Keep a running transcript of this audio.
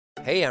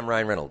Hey, I'm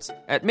Ryan Reynolds.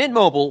 At Mint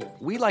Mobile,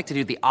 we like to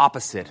do the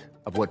opposite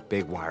of what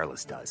Big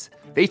Wireless does.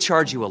 They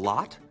charge you a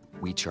lot,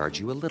 we charge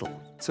you a little.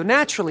 So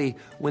naturally,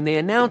 when they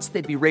announced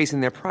they'd be raising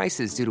their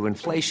prices due to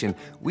inflation,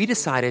 we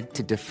decided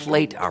to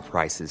deflate our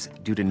prices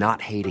due to not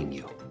hating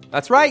you.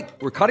 That's right.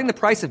 We're cutting the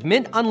price of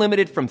Mint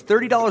Unlimited from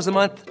 $30 a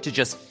month to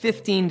just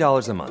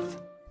 $15 a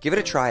month. Give it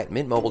a try at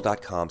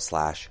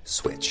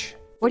mintmobile.com/switch.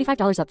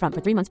 $45 up front for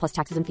 3 months plus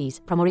taxes and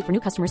fees. Promo rate for new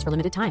customers for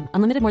limited time.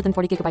 Unlimited more than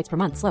 40 gigabytes per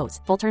month. Slows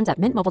full terms at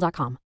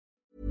mintmobile.com.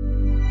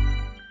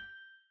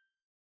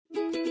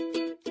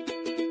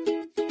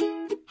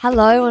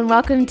 Hello and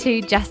welcome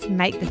to Just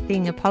Make the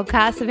Thing, a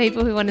podcast for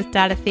people who want to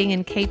start a thing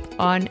and keep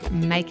on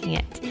making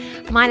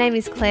it. My name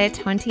is Claire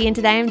Tonti and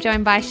today I'm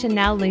joined by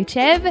Chanel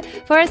Luchev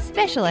for a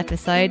special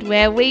episode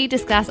where we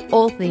discuss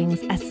all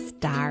things A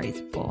Star is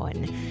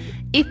Born.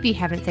 If you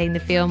haven't seen the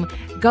film,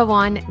 go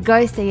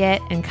see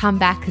it and come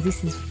back because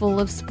this is full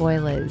of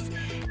spoilers.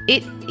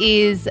 It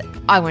is,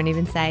 I won't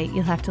even say,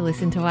 you'll have to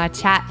listen to our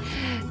chat.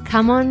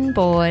 Come on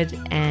board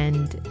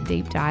and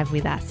deep dive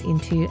with us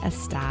into A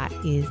Star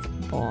is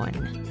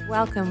Born.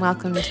 Welcome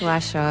to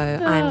our show.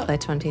 I'm Claire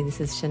Tonti. This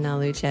is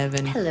Chanel Luchev.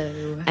 And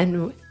Hello.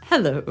 And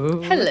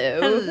hello.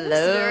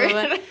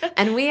 Hello.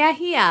 And we are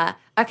here.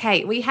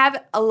 Okay, we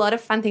have a lot of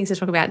fun things to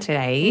talk about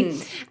today.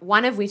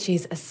 One of which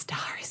is A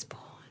Star is Born.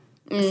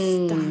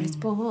 A Star is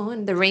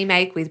Born, the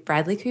remake with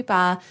Bradley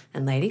Cooper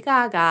and Lady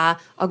Gaga.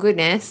 Oh,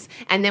 goodness.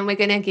 And then we're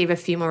going to give a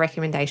few more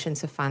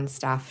recommendations for fun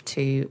stuff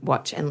to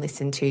watch and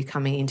listen to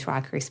coming into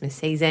our Christmas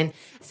season.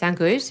 Sound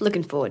good?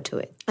 Looking forward to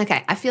it.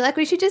 Okay, I feel like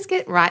we should just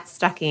get right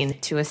stuck in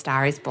to A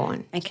Star is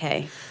Born.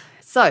 Okay.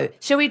 So,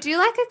 shall we do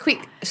like a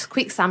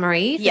quick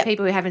summary for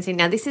people who haven't seen?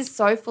 Now, this is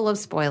so full of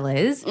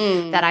spoilers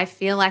that I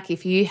feel like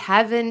if you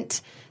haven't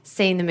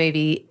seen the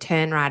movie,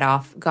 turn right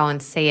off, go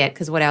and see it,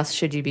 because what else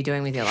should you be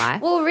doing with your life?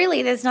 Well,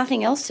 really, there's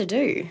nothing else to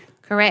do.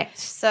 Correct.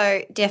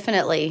 So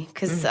definitely,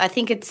 because I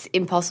think it's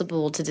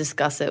impossible to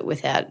discuss it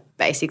without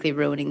basically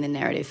ruining the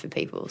narrative for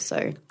people.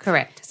 So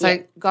correct.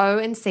 So go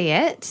and see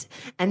it,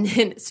 and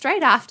then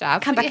straight after,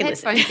 Come put back your and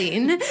headphones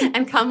in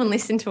and come and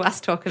listen to us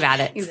talk about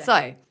it. Exactly.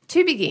 So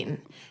to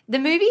begin, the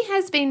movie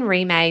has been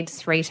remade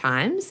 3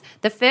 times.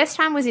 The first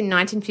time was in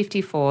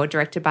 1954,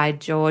 directed by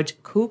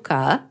George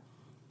Cukor,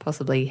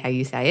 possibly how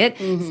you say it,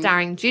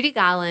 starring Judy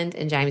Garland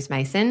and James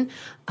Mason.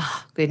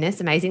 Oh,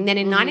 goodness, amazing. Then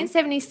in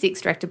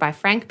 1976, directed by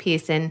Frank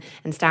Pearson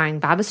and starring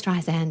Barbra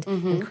Streisand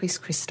and Chris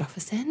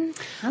Christopherson.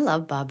 I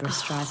love Barbra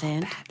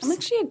Streisand. I'm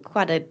actually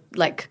quite a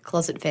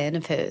closet fan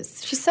of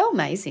hers. She's so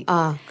amazing.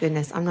 Oh,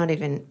 goodness, I'm not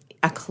even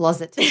a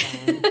closet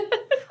fan.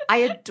 I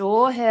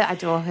adore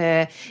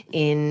her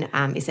in,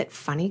 is it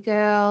Funny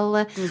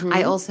Girl?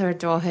 I also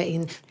adore her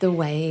in The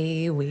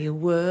Way We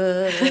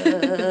Were.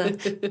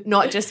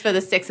 Not just for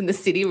the Sex and the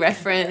City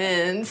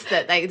reference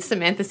that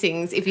Samantha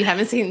sings. If you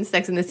haven't seen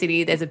Sex and the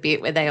City, there's a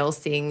bit where they all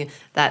sing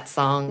that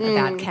song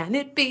about Can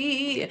It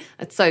Be?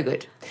 It's so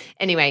good.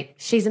 Anyway,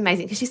 she's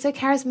amazing because she's so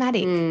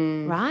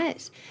charismatic,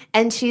 right?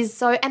 And she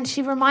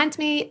reminds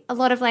me a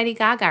lot of Lady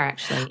Gaga,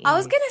 actually. I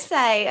was going to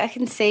say I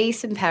can see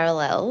some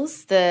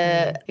parallels,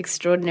 the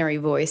extraordinary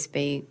voice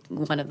being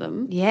one of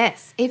them.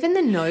 Yes, even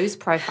the nose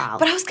profile.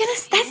 But I was going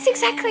to – that's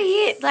exactly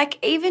it. Like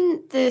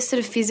even the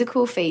sort of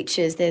physical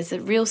features, there's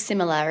real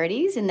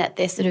similarities in that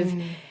they're sort of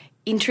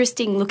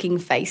interesting looking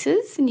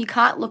faces and you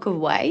can't look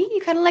away. You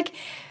kind of like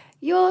 –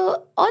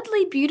 you're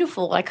oddly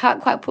beautiful. I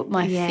can't quite put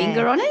my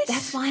finger on it.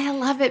 That's why I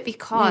love it,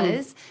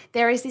 because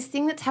there is this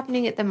thing that's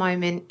happening at the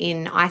moment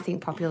in, I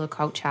think, popular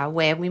culture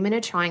where women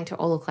are trying to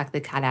all look like the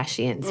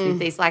Kardashians with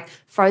these like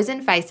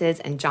frozen faces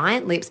and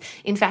giant lips.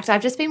 In fact,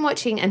 I've just been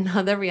watching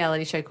another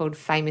reality show called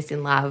Famous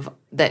in Love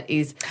that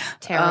is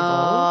terrible.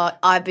 Oh,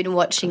 I've been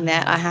watching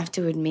that, I have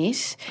to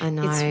admit. I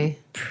know. It's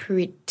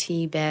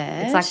pretty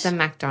bad. It's like the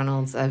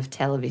McDonald's of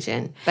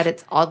television, but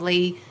it's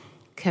oddly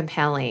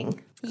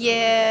compelling.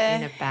 Yeah.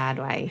 In a bad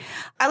way.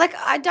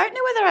 I don't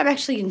know whether I'm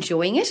actually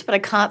enjoying it, but I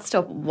can't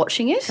stop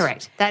watching it.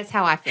 Correct. That's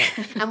how I feel.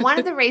 And one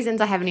of the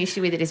reasons I have an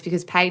issue with it is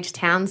because Paige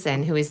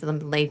Townsend, who is the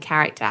lead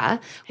character,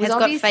 has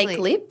got fake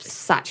lips.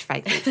 Such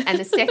fake lips. And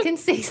the second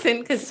season,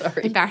 because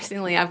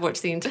embarrassingly I've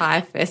watched the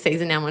entire first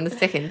season, now I'm on the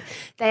second,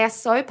 they are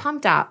so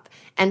pumped up.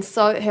 And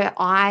so her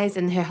eyes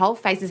and her whole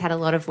face has had a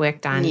lot of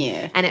work done.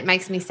 Yeah. And it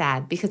makes me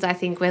sad because I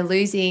think we're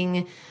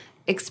losing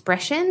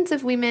expressions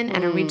of women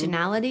and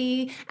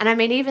originality. And I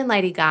mean, even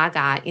Lady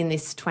Gaga in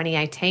this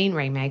 2018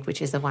 remake,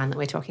 which is the one that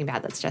we're talking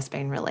about that's just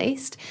been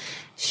released,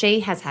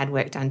 she has had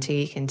work done too,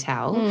 you can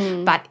tell.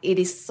 But it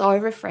is so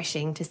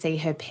refreshing to see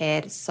her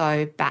paired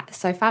so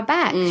far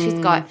back. She's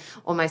got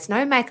almost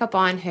no makeup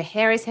on. Her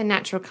hair is her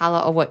natural colour,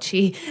 or what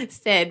she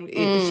said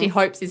she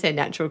hopes is her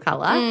natural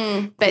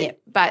colour.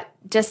 But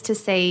just to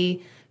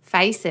see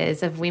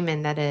faces of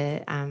women that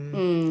are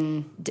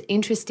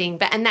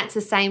interesting. And that's the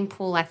same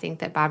pull, I think,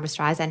 that Barbra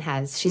Streisand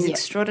has. She's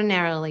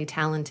extraordinarily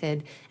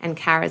talented and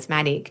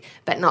charismatic,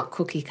 but not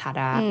cookie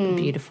cutter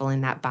beautiful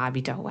in that Barbie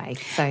doll way.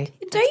 So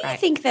don't you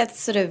think that's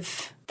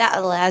that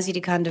allows you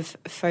to kind of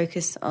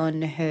focus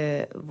on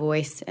her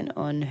voice and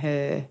on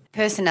her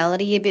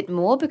personality a bit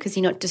more because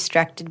you're not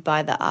distracted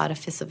by the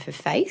artifice of her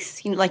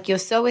face. You know, like you're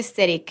so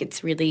aesthetic,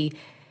 it's really,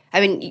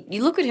 I mean,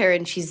 you look at her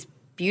and she's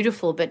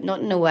beautiful, but not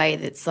in a way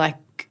that's like,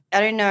 I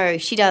don't know,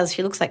 she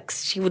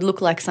would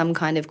look like some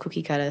kind of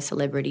cookie cutter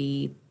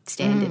celebrity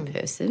standard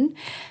person.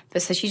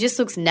 But so she just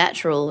looks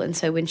natural. And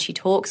so when she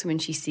talks and when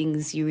she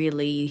sings, you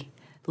really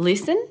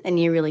listen and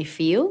you really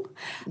feel.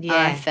 Yeah.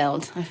 I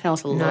felt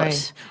a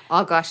lot.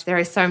 Oh gosh, there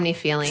are so many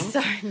feelings.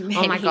 So many.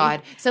 Oh my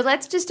God. So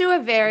let's just do a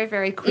very,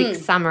 very quick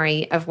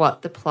summary of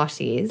what the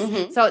plot is.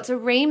 So it's a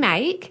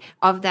remake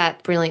of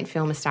that brilliant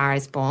film A Star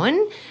is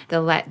Born,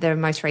 the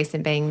most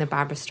recent being the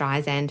Barbra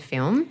Streisand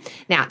film.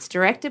 Now it's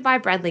directed by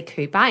Bradley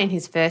Cooper in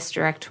his first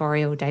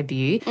directorial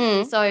debut.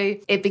 So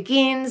it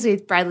begins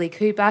with Bradley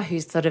Cooper,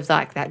 who's sort of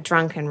like that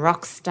drunken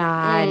rock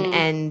star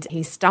and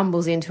he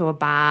stumbles into a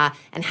bar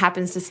and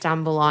happens to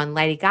stumble on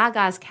Lady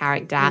Gaga's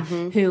character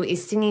who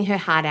is singing her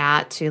heart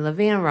out to La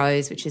Vie en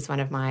Rose, which is one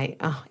of my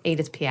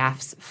Edith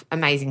Piaf's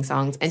amazing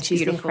songs, and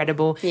she's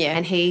incredible. Yeah.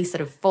 And he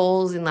sort of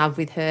falls in love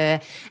with her,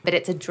 but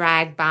it's a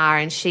drag bar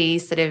and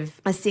she's sort of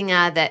a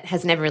singer that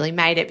has never really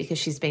made it because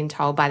she's been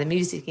told by the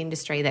music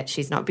industry that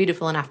she's not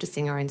beautiful enough to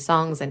sing her own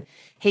songs, and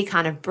he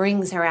kind of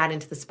brings her out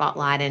into the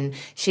spotlight and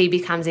she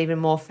becomes even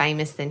more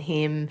famous than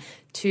him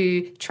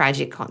to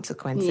tragic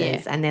consequences.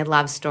 Yeah. And their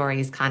love story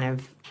is kind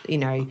of, you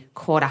know,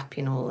 caught up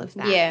in all of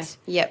that. Yeah,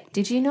 yep.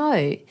 Did you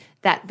know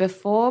that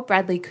before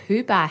Bradley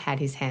Cooper had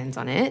his hands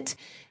on it,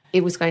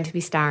 it was going to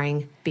be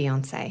starring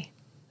Beyonce?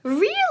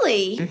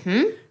 Really?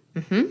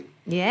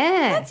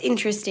 Yeah. That's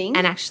interesting.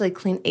 And actually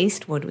Clint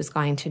Eastwood was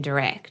going to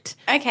direct.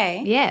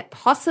 Okay. Yeah,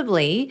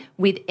 possibly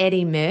with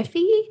Eddie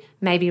Murphy,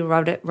 maybe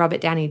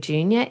Robert Downey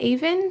Jr.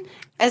 even.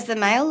 As the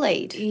male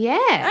lead?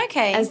 Yeah.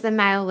 Okay. As the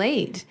male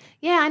lead.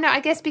 Yeah, I know. I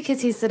guess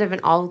because he's sort of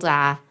an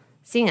older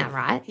singer,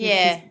 right?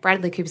 Yeah.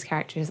 Bradley Cooper's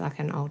character is like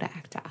an older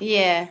actor.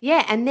 Yeah.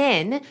 Yeah, and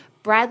then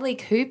Bradley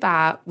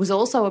Cooper was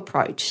also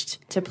approached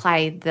to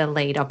play the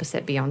lead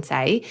opposite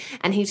Beyonce,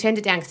 and he turned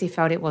it down because he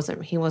felt he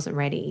wasn't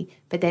ready.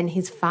 But then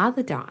his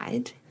father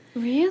died.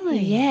 Really?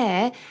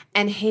 Yeah,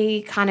 and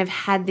he kind of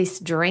had this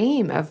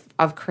dream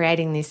of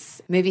creating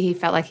this movie. He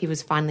felt like he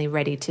was finally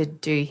ready to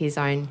do his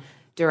own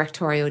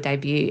directorial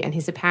debut, and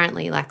he's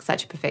apparently like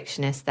such a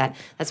perfectionist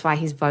that's why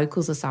his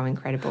vocals are so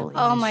incredible.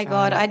 Oh my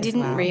God, I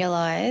didn't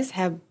realise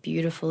how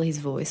beautiful his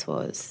voice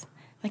was.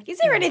 Like, is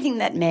there anything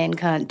that man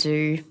can't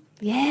do?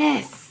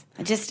 Yes.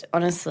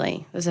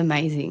 Honestly, it was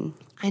amazing.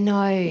 I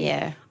know.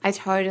 Yeah. I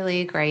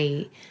totally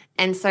agree.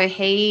 And so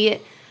he,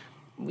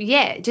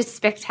 just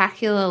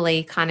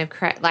spectacularly kind of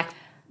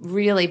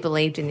really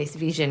believed in this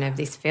vision of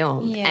this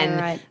film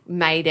and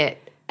made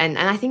it. And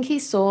I think he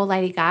saw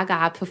Lady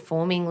Gaga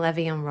performing La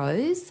Vie en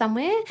Rose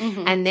somewhere,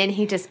 and then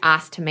he just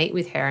asked to meet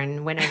with her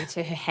and went over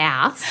to her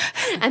house,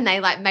 and they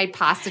like made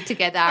pasta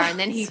together, and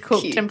then he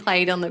cooked and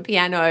played on the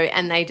piano,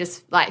 and they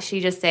just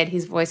she just said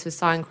his voice was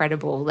so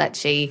incredible that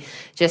she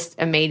just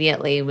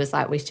immediately was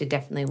like, we should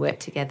definitely work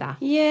together.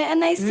 Yeah,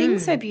 and they sing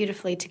so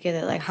beautifully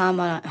together, like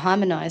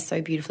harmonise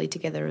so beautifully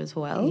together as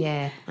well.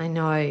 Yeah, I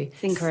know.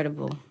 It's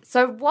incredible.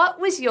 So what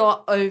was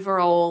your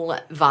overall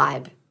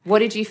vibe? What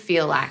did you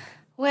feel like?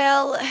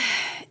 Well,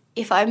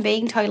 if I'm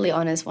being totally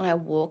honest, when I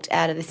walked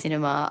out of the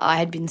cinema, I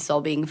had been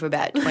sobbing for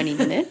about 20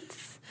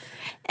 minutes,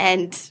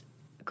 and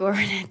Goran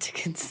had to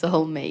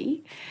console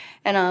me,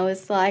 and I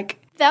was like,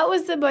 that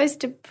was the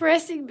most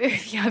depressing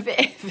movie I've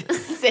ever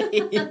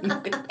seen.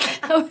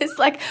 I was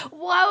like,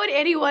 why would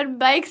anyone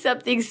make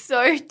something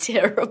so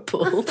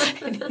terrible?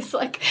 And he's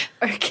like,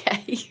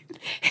 okay.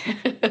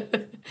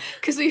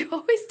 Because we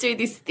always do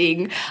this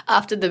thing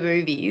after the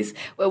movies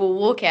where we'll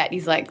walk out and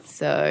he's like,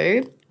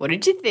 so what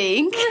did you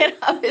think? And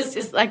I was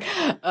just like,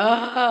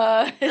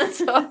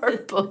 it's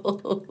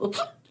horrible.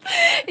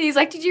 And he's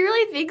like, did you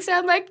really think so?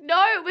 I'm like,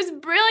 no, it was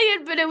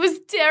brilliant, but it was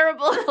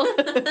terrible.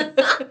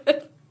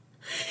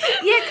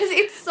 Yeah, because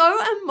it's so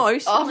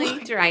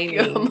emotionally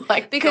draining. Oh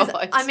my because,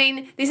 God. I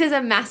mean, this is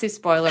a massive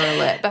spoiler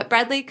alert, but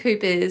Bradley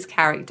Cooper's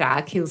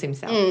character kills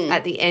himself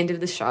at the end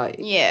of the show.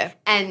 Yeah.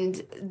 And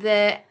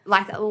the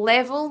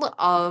level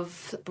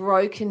of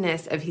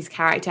brokenness of his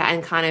character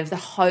and kind of the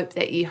hope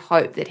that you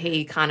hope that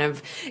he kind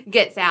of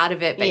gets out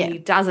of it, but he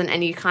doesn't,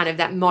 and you kind of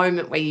that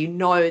moment where you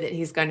know that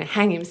he's going to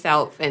hang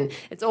himself, and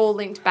it's all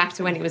linked back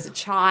to when he was a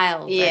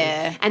child.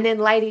 Yeah. And then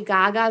Lady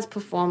Gaga's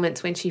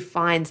performance when she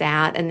finds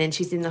out, and then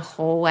she's in the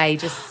hallway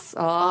just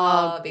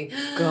sobbing.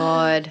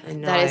 God, I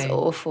know. that is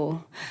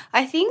awful.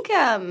 I think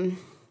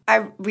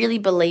I really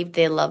believed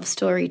their love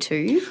story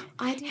too.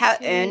 I did how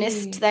too.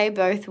 earnest they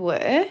both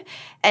were,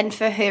 and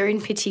for her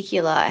in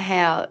particular,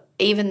 how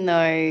even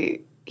though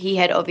he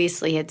had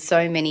obviously had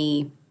so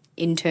many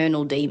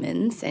internal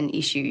demons and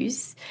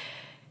issues,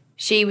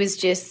 she was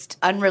just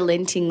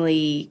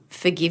unrelentingly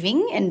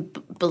forgiving and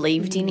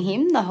believed in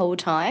him the whole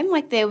time.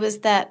 Like there's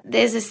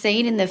a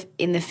scene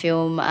in the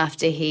film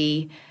after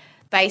he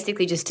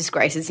basically just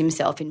disgraces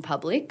himself in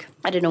public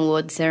at an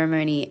award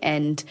ceremony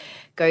and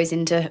goes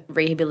into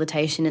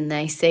rehabilitation, and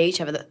they see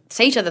each other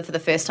for the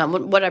first time,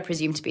 what I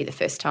presume to be the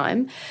first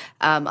time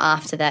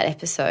after that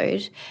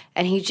episode,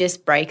 and he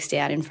just breaks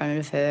down in front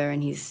of her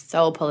and he's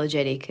so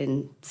apologetic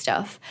and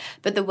stuff.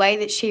 But the way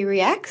that she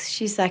reacts,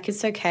 she's like,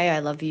 it's okay, I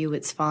love you,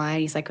 it's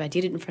fine. He's like, I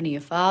did it in front of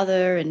your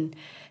father, and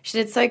she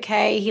said, it's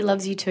okay, he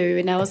loves you too.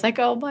 And I was like,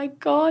 oh, my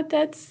God,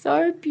 that's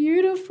so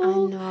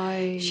beautiful.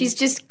 I know. She's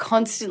just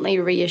constantly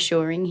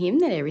reassuring him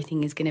that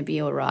everything is going to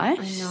be all right.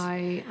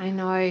 I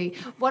know.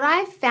 What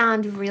I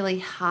found really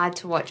hard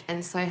to watch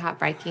and so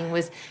heartbreaking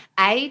was,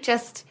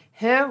 just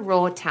her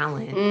raw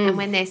talent. And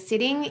when they're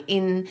sitting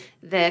in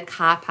the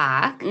car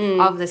park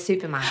of the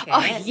supermarket,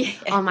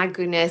 oh my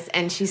goodness,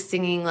 and she's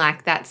singing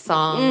like that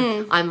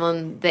song, I'm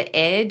on the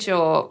edge,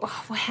 or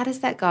how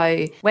does that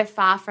go? We're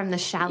far from the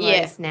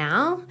shallows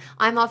now.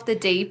 I'm off the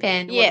deep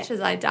end. Watch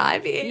as I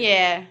dive in.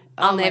 Yeah.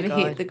 I'll never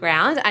hit the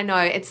ground. I know.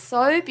 It's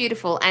so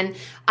beautiful. And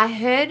I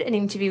heard an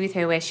interview with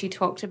her where she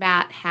talked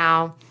about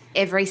how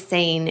every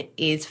scene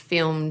is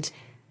filmed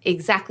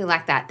exactly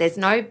like that. There's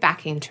no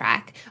backing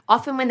track.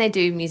 Often when they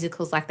do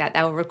musicals like that,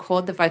 they will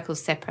record the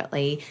vocals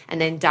separately and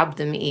then dub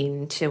them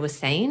into a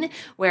scene.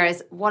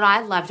 Whereas what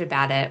I loved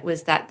about it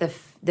was that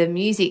the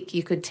music,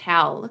 you could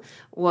tell,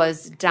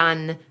 was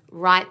done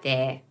right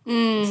there.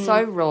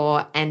 So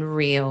raw and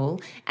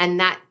real. And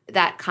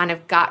that kind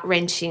of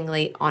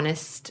gut-wrenchingly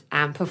honest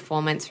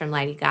performance from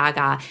Lady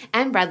Gaga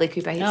and Bradley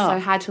Cooper. He's so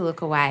hard to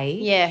look away.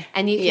 Yeah.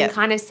 And you can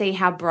kind of see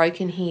how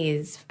broken he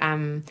is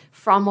from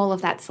all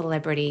of that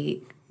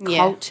celebrity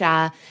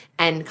culture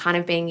and kind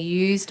of being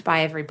used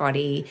by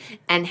everybody,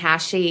 and how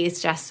she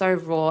is just so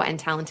raw and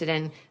talented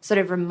and sort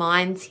of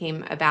reminds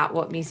him about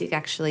what music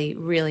actually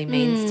really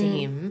means to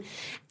him.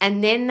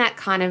 And then that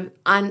kind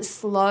of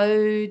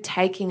slow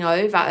taking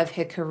over of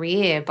her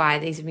career by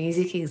these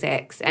music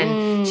execs,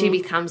 and she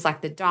becomes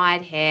like the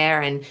dyed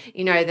hair and,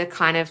 you know, the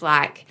kind of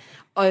like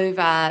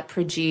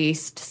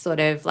overproduced sort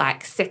of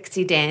like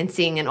sexy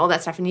dancing and all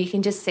that stuff. And you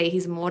can just see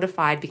he's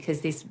mortified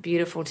because this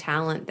beautiful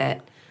talent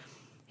that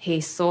he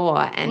saw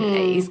and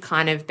is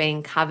kind of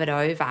being covered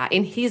over,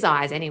 in his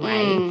eyes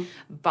anyway,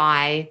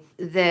 by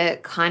the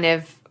kind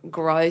of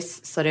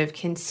gross sort of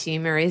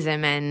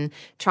consumerism and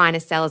trying to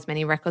sell as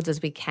many records as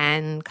we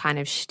can kind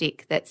of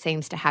shtick that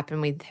seems to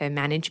happen with her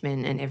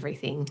management and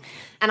everything.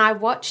 And I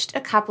watched a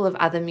couple of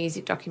other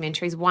music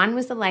documentaries. One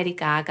was the Lady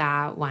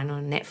Gaga one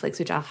on Netflix,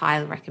 which I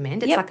highly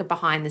recommend. It's like a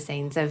behind the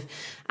scenes of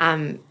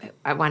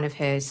one of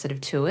her sort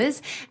of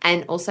tours,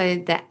 and also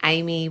the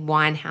Amy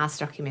Winehouse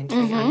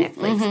documentary on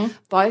Netflix,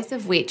 both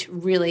of which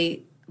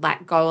really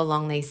like go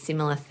along these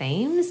similar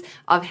themes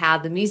of how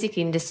the music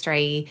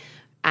industry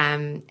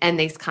and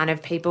these kind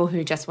of people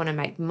who just want to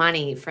make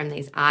money from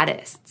these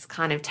artists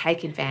kind of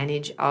take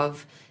advantage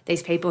of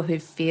these people who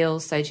feel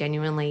so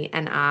genuinely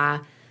and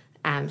are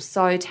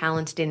so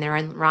talented in their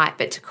own right.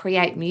 But to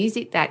create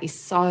music that is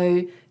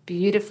so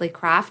beautifully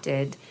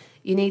crafted,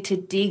 you need to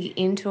dig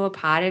into a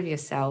part of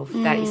yourself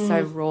that is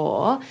so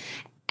raw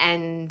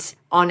and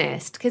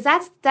honest, because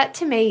that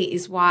to me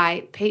is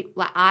why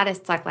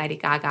artists like Lady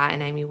Gaga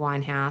and Amy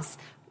Winehouse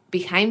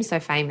became so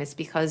famous,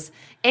 because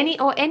any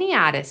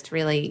artist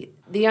really,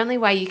 the only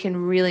way you can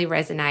really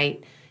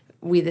resonate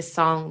with a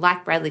song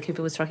like Bradley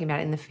Cooper was talking about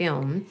in the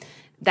film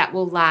that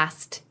will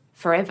last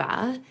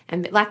forever,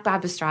 and like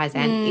Barbra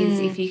Streisand, is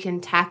if you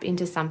can tap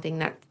into something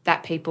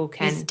that people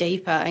can... It's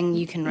deeper and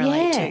you can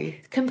relate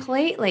to.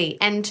 Completely.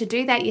 And to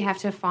do that, you have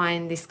to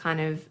find this kind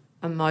of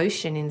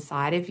emotion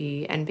inside of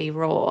you and be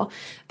raw.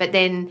 But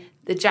then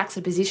the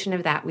juxtaposition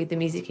of that with the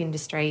music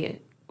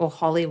industry or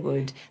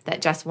Hollywood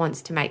that just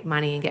wants to make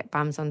money and get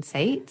bums on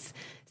seats.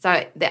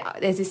 So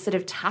there's this sort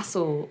of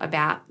tussle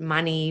about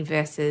money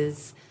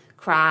versus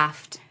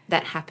craft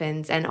that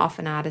happens, and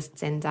often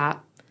artists end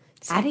up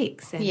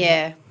addicts and,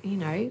 you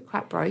know,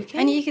 quite broken.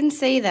 And you can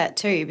see that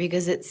too,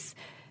 because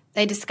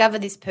they discover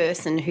this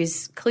person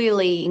who's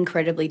clearly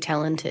incredibly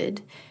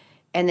talented,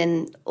 and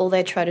then all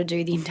they try to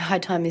do the entire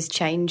time is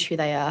change who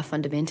they are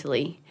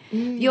fundamentally.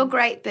 You're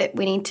great, but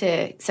we need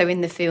to... So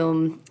in the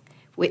film...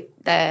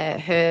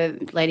 her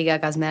Lady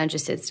Gaga's manager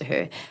says to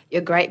her,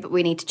 "You're great, but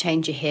we need to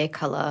change your hair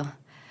colour.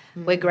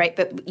 We're great,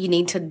 but you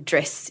need to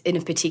dress in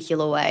a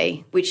particular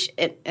way."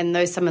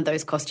 Some of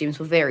those costumes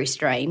were very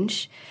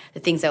strange,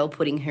 the things they were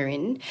putting her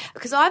in.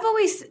 Because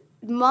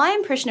my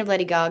impression of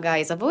Lady Gaga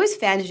is I've always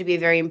found her to be a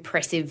very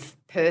impressive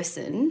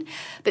person,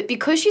 but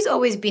because she's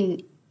always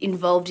been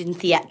involved in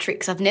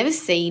theatrics, I've never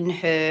seen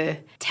her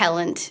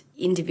talent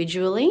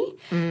individually.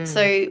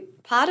 So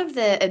part of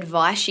the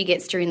advice she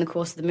gets during the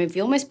course of the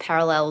movie almost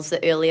parallels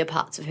the earlier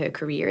parts of her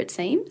career, it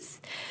seems.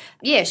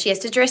 Yeah, she has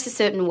to dress a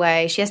certain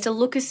way. She has to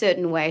look a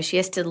certain way. She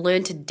has to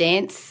learn to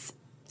dance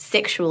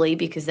sexually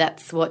because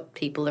that's what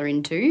people are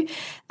into.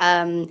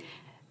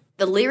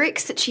 The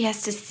lyrics that she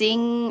has to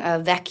sing are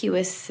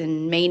vacuous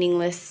and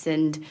meaningless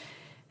and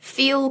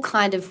feel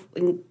kind of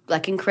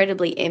like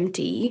incredibly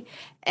empty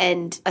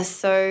and are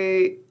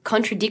so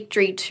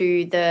contradictory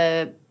to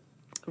the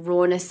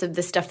rawness of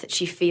the stuff that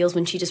she feels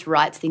when she just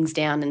writes things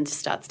down and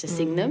starts to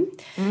sing them.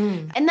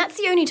 And that's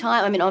the only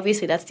time, I mean,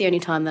 obviously that's the only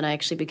time that I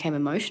actually became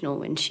emotional,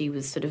 when she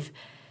was sort of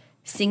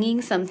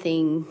singing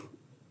something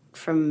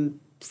from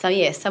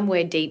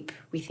somewhere deep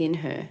within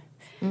her.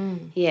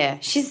 Yeah,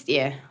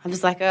 I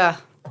was like,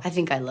 I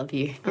think I love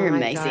you. You're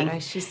amazing.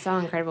 God, she's so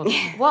incredible.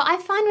 What I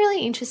find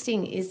really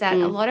interesting is that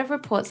a lot of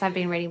reports I've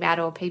been reading about,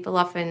 or people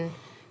often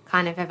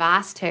kind of have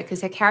asked her,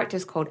 because her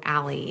character's called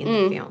Ali in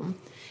the film,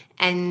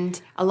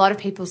 and a lot of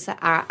people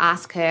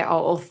ask her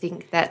or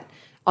think that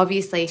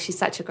obviously she's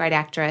such a great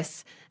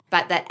actress,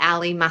 but that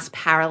Ali must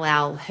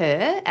parallel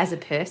her as a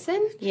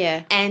person.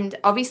 Yeah. And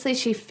obviously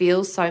she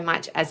feels so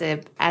much as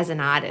an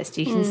artist.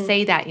 You can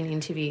see that in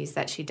interviews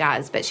that she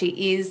does, but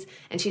she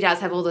does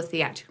have all the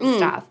theatrical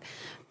stuff.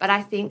 But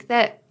I think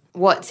that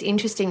what's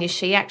interesting is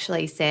she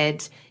actually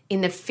said in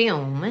the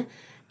film,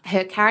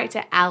 her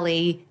character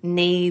Ali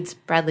needs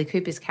Bradley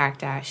Cooper's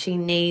character. She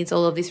needs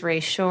all of this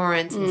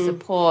reassurance and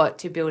support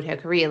to build her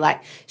career.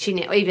 Like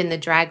even the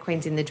drag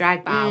queens in the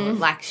drag bar,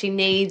 like she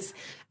needs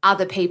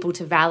other people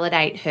to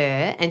validate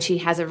her, and she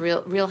has a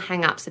real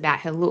hang-ups about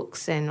her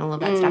looks and all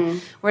of that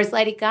stuff. Whereas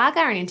Lady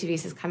Gaga in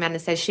interviews has come out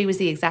and says she was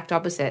the exact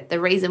opposite.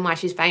 The reason why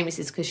she's famous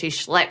is because she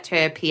schlepped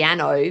her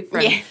piano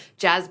from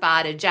jazz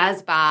bar to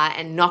jazz bar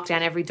and knocked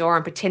down every door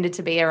and pretended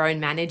to be her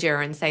own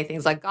manager and say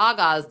things like,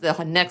 Gaga's the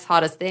next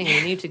hottest thing.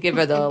 You need to give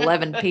her the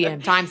 11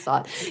 p.m. time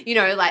slot. You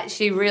know, like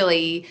she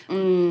really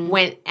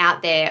went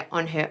out there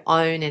on her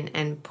own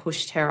and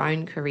pushed her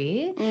own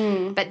career.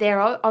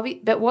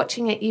 But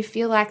watching it, you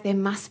feel like there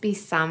must be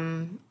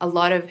a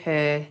lot of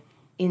her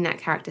in that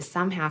character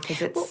somehow,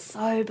 because it's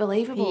so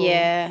believable.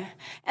 Yeah.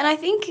 And I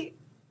think,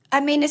 I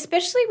mean,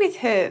 especially with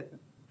her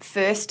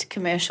first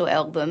commercial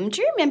album,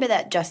 do you remember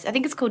that I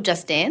think it's called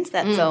Just Dance,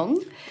 that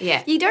song?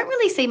 Yeah. You don't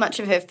really see much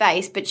of her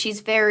face, but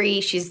she's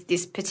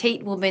this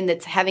petite woman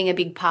that's having a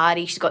big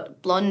party. She's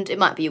got blonde, it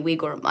might be a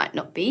wig or it might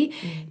not be,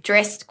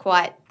 dressed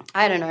quite,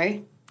 I don't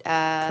know,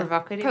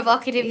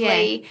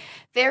 provocatively,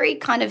 very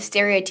kind of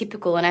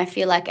stereotypical. And I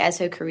feel like as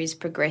her career's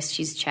progressed,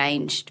 she's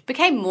changed,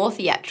 became more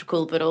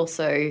theatrical, but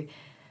also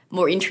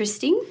more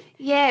interesting.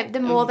 Yeah, the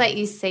more that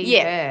you see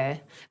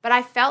her. But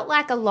I felt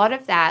like a lot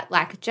of that,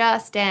 like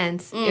Just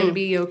Dance, it'll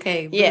be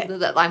okay.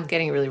 Yeah. I'm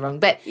getting it really wrong.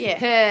 But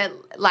her,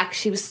 like,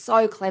 she was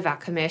so clever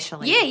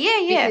commercially.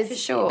 Yeah, for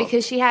sure.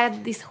 Because she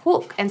had this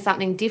hook and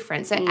something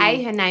different. So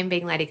her name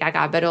being Lady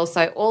Gaga, but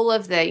also all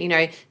of the, you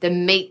know, the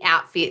meat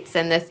outfits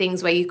and the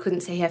things where you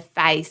couldn't see her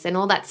face and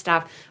all that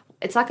stuff.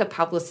 It's like a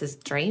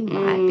publicist's dream,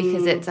 right?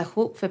 Because it's a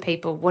hook for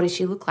people. What does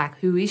she look like?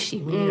 Who is she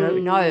when you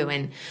don't know?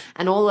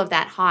 And all of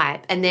that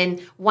hype. And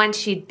then once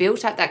she'd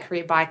built up that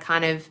career by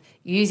kind of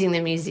using the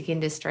music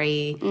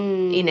industry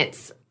in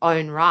its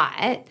own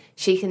right,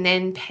 she can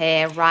then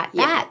pair right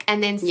back.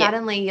 And then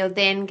suddenly you're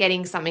then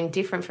getting something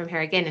different from her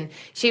again. And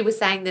she was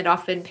saying that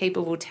often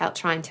people will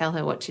try and tell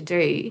her what to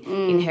do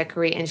in her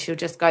career, and she'll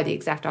just go the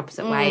exact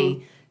opposite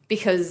way,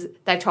 because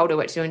they told her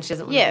what to do and she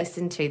doesn't want to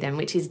listen to them,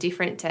 which is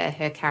different to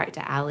her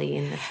character Ali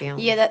in the film.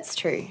 Yeah, that's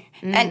true.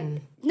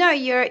 And no,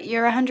 you're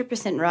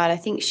 100% right.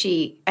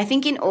 I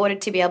think in order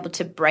to be able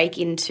to break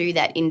into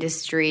that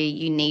industry,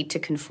 you need to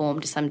conform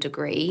to some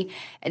degree.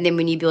 And then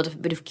when you build a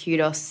bit of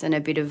kudos and a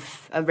bit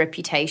of a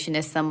reputation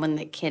as someone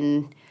that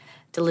can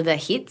deliver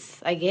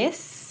hits, I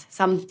guess,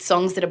 some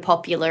songs that are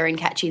popular and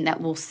catchy and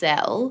that will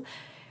sell,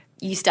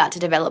 you start to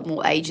develop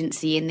more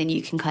agency, and then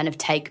you can kind of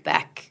take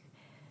back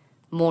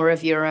more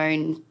of your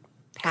own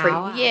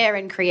power.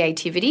 And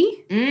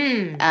creativity,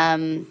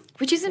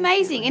 which is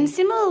amazing. And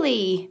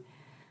similarly,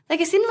 like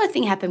a similar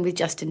thing happened with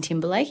Justin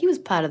Timberlake. He was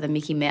part of the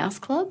Mickey Mouse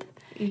Club.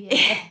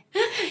 Yeah.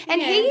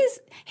 And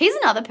he's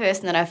another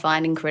person that I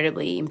find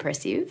incredibly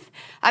impressive.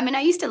 I mean,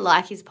 I used to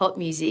like his pop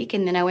music,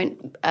 and then I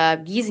went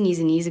years and years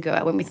and years ago,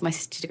 I went with my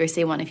sister to go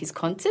see one of his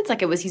concerts.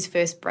 Like, it was his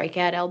first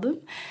breakout album.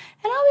 And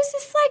I was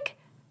just like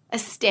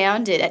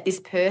astounded at this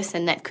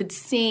person that could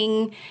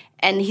sing,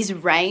 and his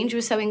range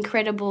was so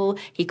incredible.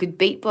 He could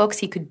beatbox,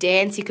 he could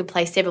dance, he could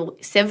play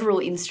several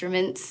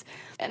instruments.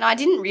 And I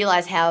didn't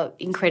realise how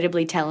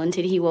incredibly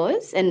talented he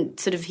was, and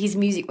sort of his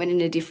music went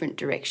in a different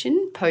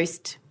direction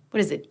post, what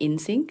is it,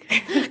 NSYNC?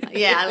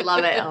 Yeah, I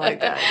love it. Oh, my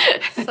God.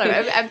 So,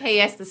 and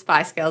P.S. the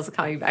Spice Girls are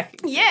coming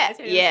back. Yeah. I'm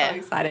so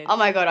excited. Oh,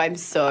 my God, I'm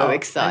so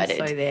excited.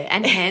 I'm so there.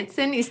 And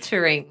Hanson is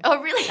touring. Oh,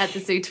 really? At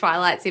the Zoo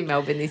Twilight's in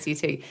Melbourne this year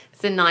too.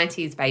 It's the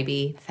 90s,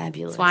 baby.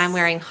 Fabulous. That's why I'm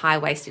wearing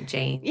high-waisted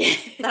jeans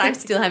that I'm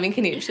still having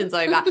connections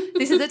over.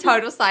 This is a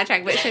total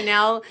sidetrack, but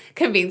Chanel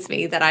convinced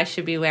me that I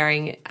should be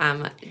wearing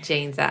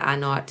jeans that are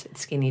not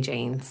skinny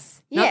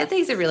jeans. Not that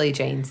these are really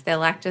jeans. They're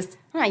like just...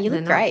 Oh, you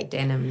look great.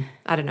 Denim.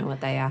 I don't know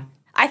what they are.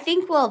 I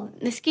think, well,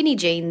 the skinny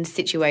jeans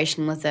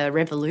situation was a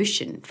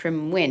revolution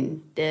from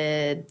when?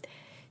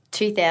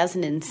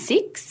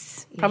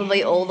 2006?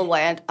 Probably all the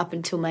way up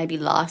until maybe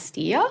last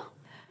year.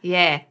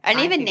 Yeah.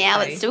 And even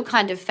now it's still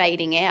kind of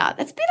fading out.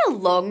 It's been a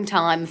long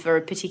time for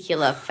a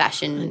particular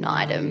fashion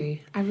item.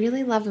 I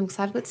really love them because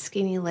I've got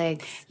skinny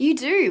legs. You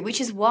do,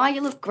 which is why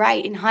you look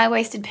great in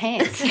high-waisted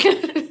pants.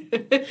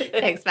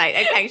 Thanks,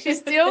 mate. Okay, she's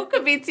still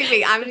convincing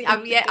me.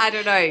 I'm yet. I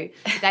don't know.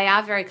 They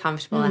are very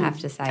comfortable, I have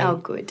to say. Oh,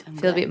 good.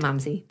 Feel a bit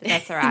mumsy, but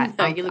that's all right.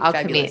 No, you look I'll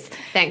fabulous. commit.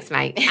 Thanks,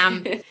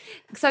 mate.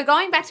 So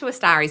going back to A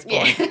Star Is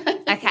Born.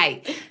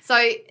 Okay,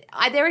 so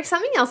there is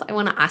something else I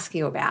want to ask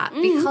you about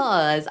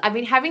because I've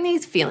been having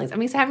these feelings.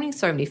 having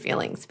so many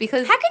feelings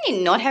because How can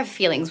you not have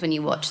feelings when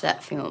you watch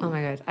that film? oh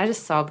my God, I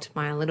just sobbed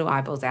my little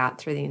eyeballs out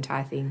through the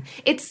entire thing.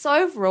 It's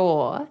so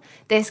raw.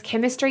 There's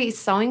chemistry is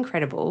so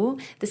incredible.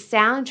 The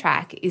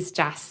soundtrack is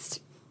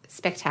just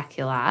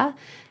spectacular.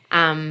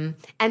 And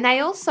they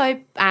also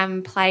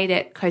played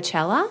at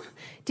Coachella.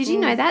 Did you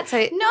know that? So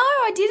No,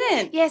 I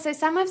didn't. yeah, so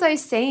some of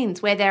those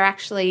scenes where they're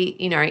actually,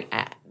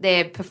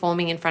 they're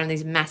performing in front of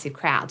these massive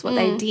crowds, what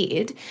they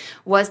did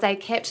was they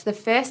kept the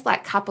first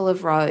couple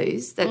of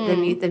rows that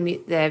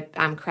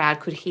the crowd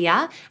could hear,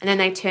 and then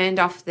they turned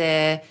off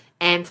the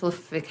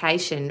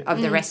amplification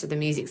of the rest of the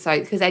music, so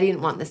because they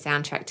didn't want the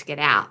soundtrack to get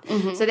out.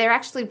 So they're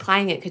actually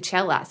playing at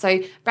Coachella. So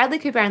Bradley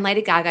Cooper and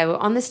Lady Gaga were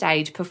on the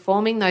stage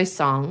performing those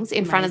songs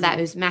in front of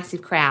those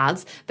massive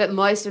crowds, but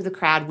most of the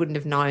crowd wouldn't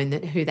have known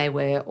who they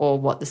were or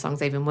what the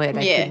songs even were.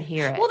 They couldn't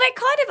hear it. Well, they're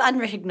kind of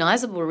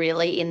unrecognisable,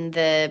 really, in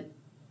the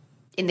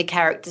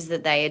characters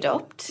that they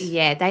adopt.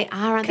 Yeah, they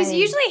are. Because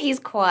usually he's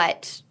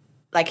quite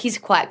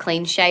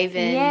clean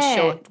shaven,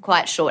 Yeah.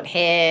 quite short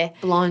hair.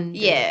 blonde,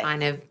 Yeah. and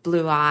kind of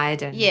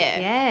blue-eyed. And, Yeah.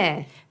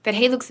 yeah. But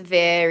he looks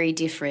very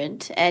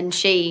different, and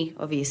she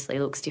obviously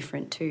looks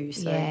different too.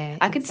 So Yeah,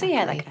 I could see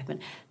how that exactly. could happen.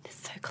 They're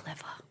so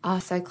clever. Oh,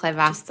 so clever.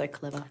 Just so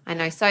clever. I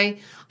know. So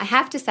I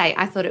have to say,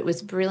 I thought it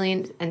was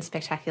brilliant and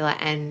spectacular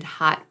and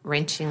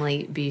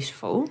heart-wrenchingly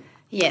beautiful.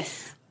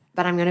 Yes.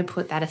 But I'm going to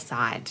put that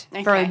aside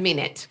for a Okay.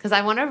 minute because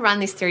I want to run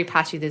this theory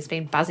past you that's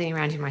been buzzing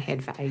around in my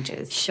head for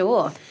ages.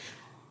 Sure.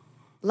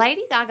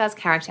 Lady Gaga's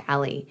character,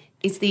 Ali,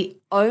 is the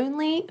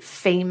only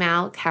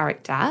female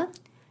character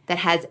that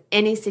has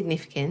any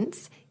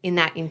significance in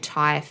that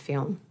entire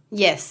film.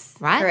 Yes.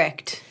 Right?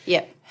 Correct.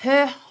 Yep.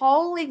 Her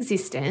whole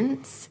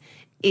existence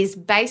is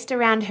based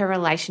around her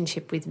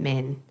relationship with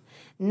men.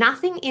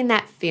 Nothing in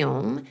that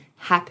film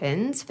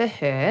happens for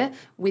her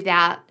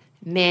without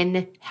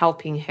men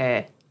helping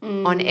her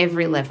on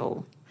every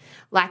level.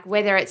 Like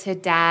whether it's her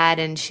dad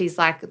and she's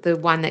like the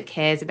one that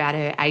cares about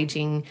her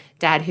aging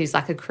dad who's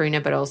like a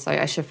crooner but also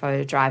a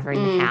chauffeur driver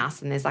in the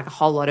house, and there's like a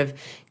whole lot of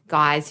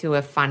guys who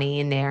are funny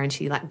in there and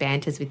she like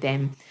banters with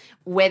them.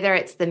 Whether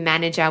it's the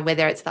manager,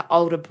 whether it's the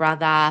older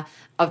brother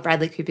of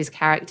Bradley Cooper's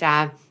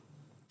character,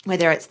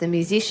 whether it's the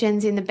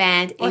musicians in the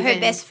band. Or her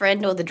even- best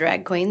friend or the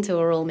drag queens who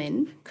are all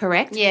men.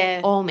 Correct?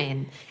 Yeah. All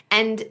men.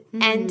 And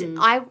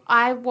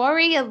I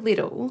worry a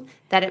little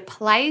that it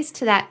plays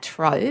to that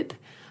trope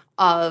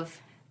of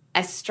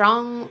a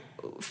strong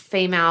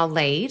female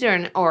lead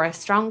or a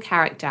strong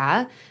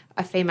character,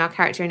 a female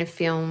character in a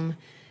film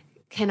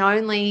can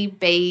only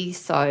be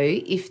so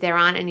if there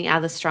aren't any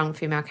other strong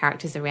female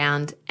characters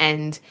around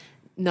and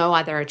no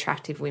other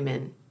attractive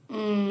women.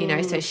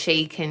 So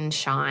she can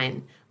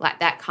shine, like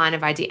that kind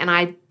of idea. And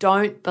I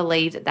don't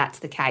believe that that's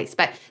the case.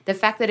 But the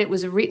fact that it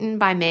was written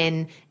by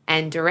men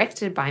and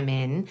directed by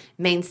men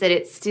means that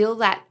it's still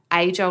that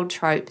age-old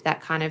trope, that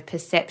kind of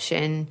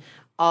perception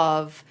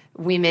of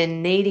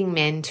women needing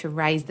men to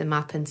raise them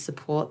up and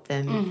support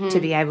them to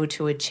be able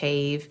to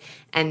achieve.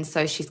 And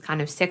so she's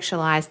kind of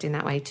sexualized in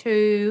that way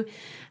too.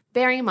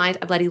 Bearing in mind,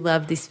 I bloody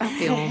love this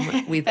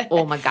film with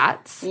all my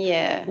guts.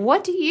 Yeah.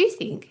 What do you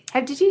think?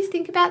 Did you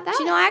think about that?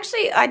 Do you know,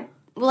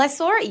 I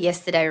saw it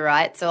yesterday,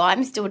 right? So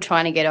I'm still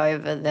trying to get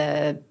over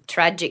the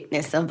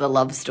tragicness of the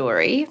love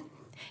story.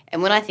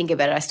 And when I think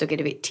about it, I still get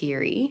a bit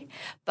teary.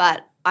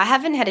 But I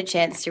haven't had a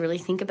chance to really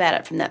think about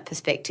it from that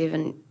perspective.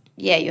 And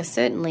yeah, you're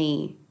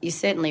certainly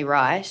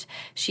right.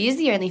 She is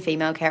the only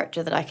female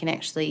character that I can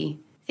actually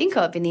think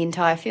of in the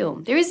entire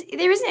film. There isn't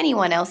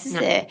anyone else, is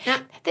there? No.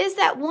 There's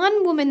that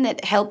one woman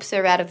that helps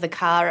her out of the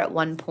car at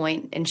one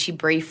point, and she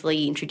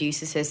briefly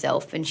introduces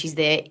herself, and she's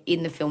there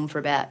in the film for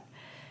about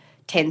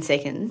 10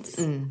 seconds.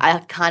 I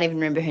can't even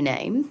remember her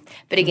name.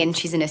 But again,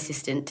 she's an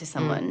assistant to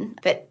someone.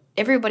 But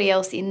everybody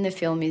else in the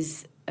film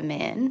is a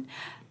man.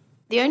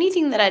 The only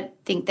thing that I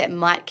think that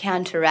might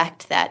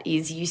counteract that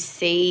is you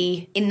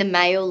see in the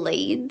male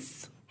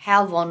leads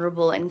how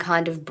vulnerable and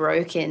kind of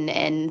broken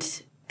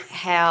and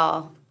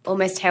how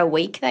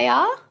weak they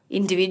are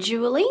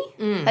individually.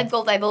 They've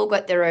all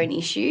got their own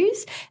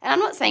issues. And I'm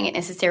not saying it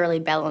necessarily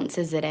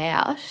balances it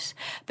out,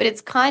 but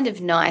it's kind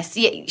of nice.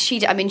 Yeah, she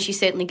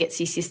certainly gets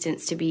the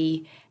assistance to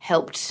be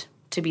helped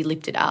to be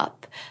lifted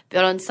up.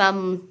 But on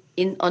some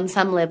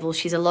level,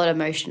 she's a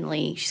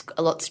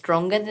lot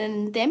stronger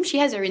than them. She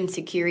has her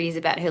insecurities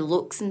about her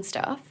looks and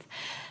stuff,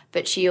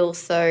 but she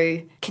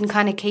also can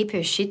kind of keep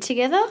her shit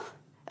together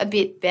a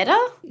bit better.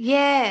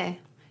 Yeah,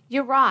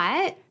 you're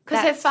right.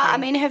 Because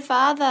her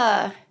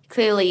father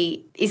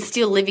clearly is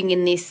still living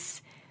in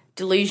this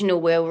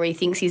delusional world where he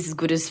thinks he's as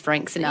good as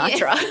Frank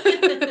Sinatra.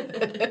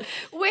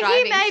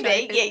 Where he may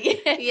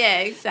be. Yeah. Yeah,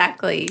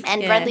 exactly.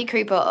 And Yeah. Bradley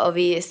Cooper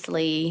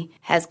obviously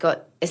has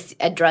got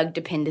a drug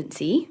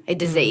dependency, a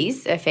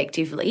disease,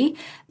 effectively,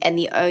 and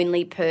the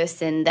only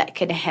person that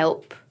can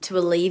help to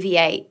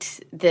alleviate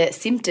the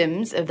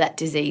symptoms of that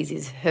disease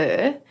is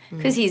her,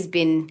 because he's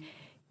been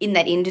in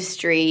that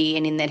industry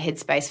and in that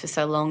headspace for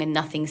so long and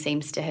nothing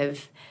seems to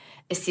have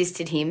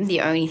assisted him.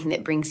 The only thing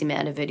that brings him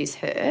out of it is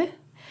her.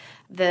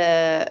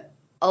 The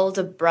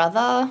older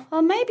brother,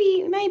 or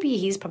maybe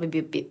he's probably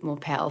a bit more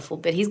powerful,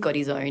 but he's got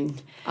his own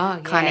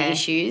kind of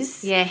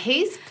issues. Yeah,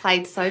 he's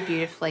played so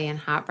beautifully and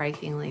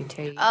heartbreakingly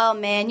too. Oh,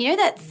 man, you know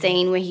that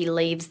scene where he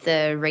leaves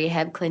the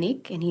rehab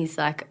clinic and he's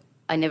like,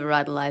 I never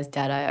idolised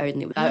Dad, I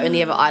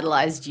only ever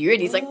idolised you. And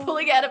he's like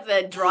pulling out of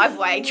the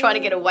driveway trying to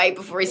get away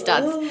before he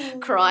starts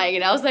crying.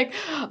 And I was like,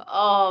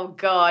 oh,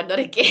 God, not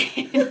again.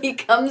 Here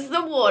comes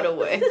the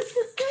waterworks.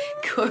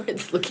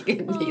 Corin's looking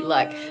at me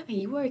like, are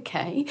you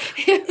okay?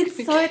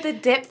 So the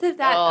depth of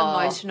that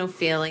emotional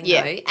feeling,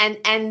 though,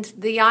 and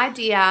the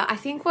idea, I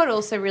think what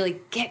also really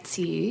gets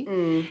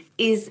you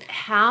is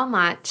how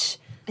much,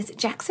 is it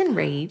Jackson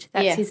Reed?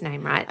 That's his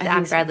name, right?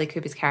 Bradley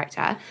Cooper's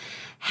character.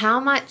 How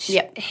much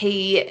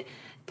he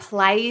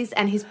plays,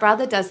 and his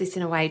brother does this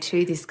in a way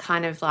too, this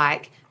kind of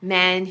like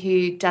man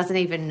who doesn't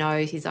even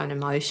know his own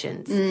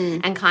emotions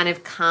and kind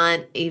of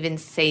can't even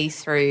see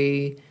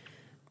through,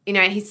 you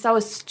know, he's so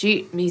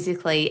astute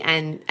musically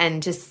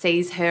and just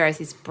sees her as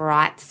this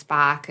bright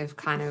spark of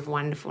kind of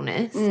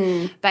wonderfulness.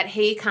 But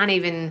he can't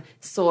even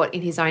sort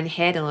in his own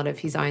head a lot of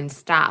his own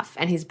stuff.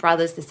 And his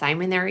brother's the same.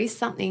 And there is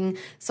something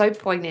so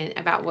poignant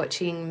about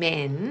watching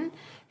men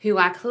who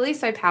are clearly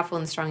so powerful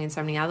and strong in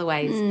so many other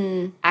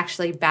ways,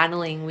 actually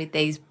battling with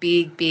these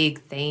big,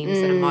 big themes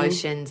and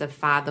emotions of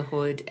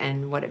fatherhood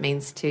and what it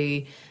means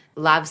to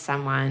love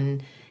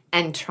someone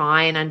and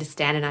try and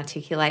understand and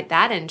articulate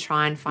that and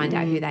try and find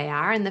out who they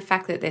are, and the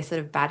fact that they're sort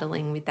of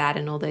battling with that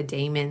and all their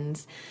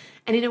demons.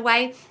 And in a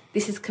way,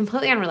 this is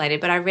completely unrelated,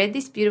 but I read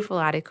this beautiful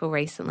article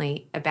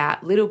recently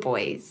about little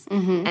boys.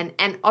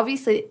 And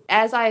obviously,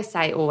 as I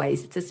say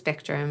always, it's a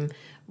spectrum.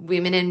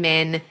 Women and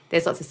men,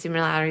 there's lots of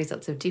similarities,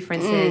 lots of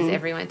differences.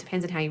 Everyone, it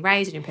depends on how you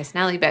raise and your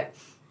personality. But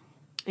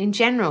in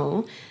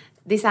general,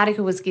 this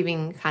article was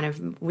giving kind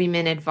of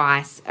women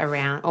advice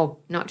around, or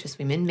not just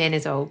women, men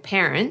as well,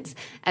 parents,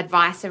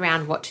 advice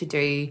around what to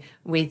do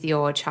with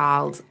your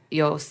child,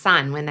 your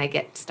son, when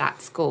they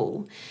start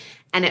school.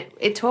 And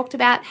it talked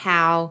about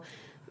how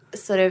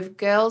sort of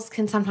girls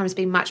can sometimes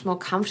be much more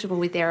comfortable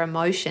with their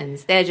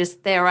emotions.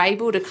 They're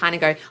able to kind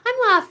of go,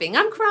 I'm laughing,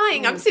 I'm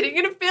crying, I'm sitting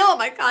in a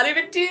film, I can't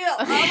even deal.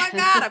 Oh my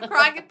God, I'm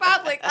crying in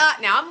public.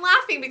 Now I'm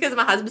laughing because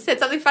my husband said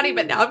something funny,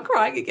 but now I'm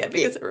crying again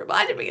because it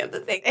reminded me of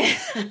the thing.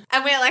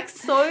 And we're like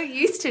so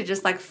used to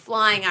just like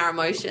flying our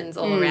emotions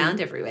all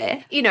around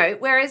everywhere. You know,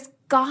 whereas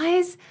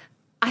guys,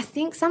 I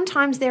think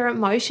sometimes their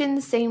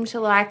emotions seem to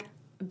like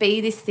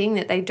be this thing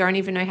that they don't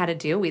even know how to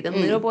deal with. And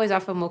little boys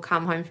often will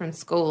come home from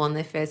school on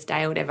their first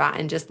day or whatever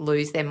and just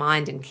lose their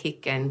mind and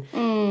kick and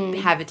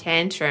have a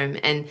tantrum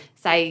and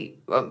say,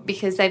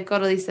 because they've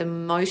got all this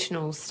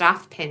emotional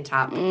stuff pent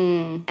up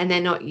and they're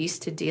not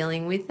used to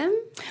dealing with them.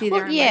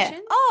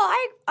 Emotions.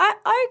 Oh,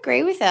 I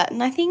agree with that.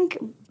 And I think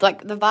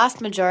like the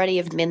vast majority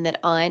of men that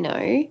I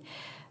know,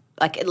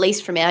 like at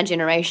least from our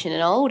generation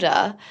and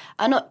older,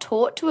 are not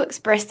taught to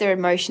express their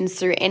emotions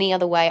through any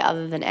other way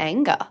other than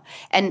anger.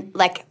 And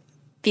like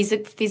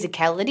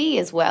physicality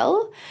as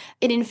well.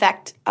 And in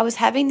fact, I was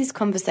having this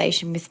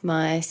conversation with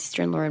my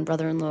sister-in-law and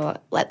brother-in-law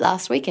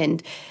last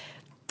weekend,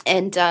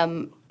 and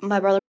my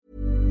brother.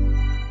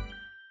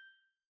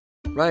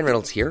 Ryan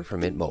Reynolds here from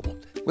Mint Mobile.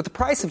 With the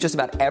price of just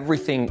about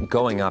everything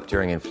going up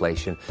during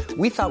inflation,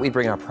 we thought we'd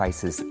bring our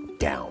prices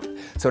down.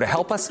 So to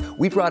help us,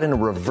 we brought in a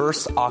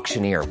reverse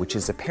auctioneer, which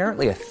is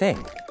apparently a thing.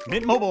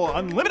 Mint Mobile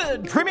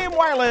Unlimited Premium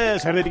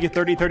Wireless. How to get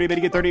 30, 30, bit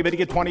to get 30, bit to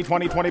get 20,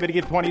 20, 20, bit to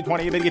get 20,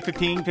 20, bit to get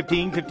 15,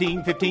 15,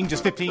 15, 15,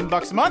 just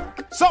 $15 a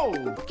month?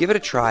 Sold! Give it a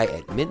try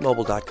at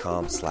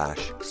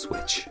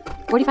mintmobile.com/switch.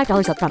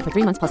 $45 up front for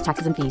 3 months plus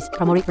taxes and fees.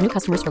 Promo rate for new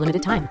customers for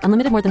limited time.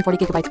 Unlimited more than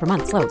 40 gigabytes per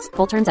month. Slows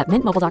full terms at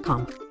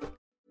mintmobile.com.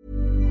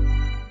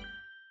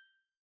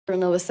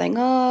 And I was saying,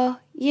 oh,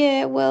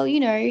 yeah, well, you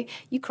know,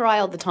 you cry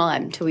all the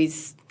time to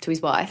his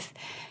wife.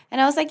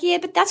 And I was like, yeah,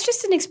 but that's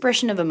just an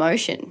expression of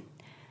emotion.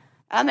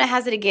 I'm going to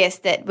hazard a guess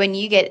that when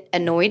you get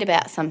annoyed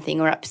about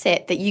something or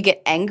upset, that you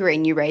get angry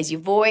and you raise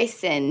your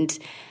voice and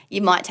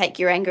you might take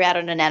your anger out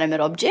on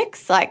inanimate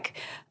objects. Like,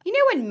 you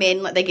know when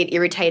men, like, they get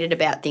irritated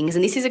about things,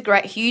 and this is a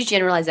great, huge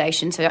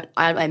generalisation, so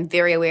I'm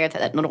very aware of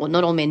that. Not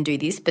all men do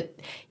this, but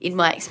in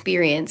my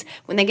experience,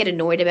 when they get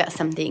annoyed about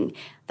something,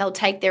 they'll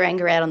take their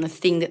anger out on the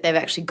thing that they've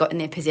actually got in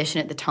their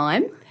possession at the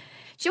time. Do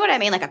you know what I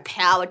mean? Like a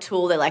power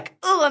tool. They're like,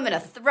 oh, I'm going to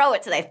throw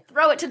it. So they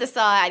throw it to the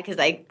side because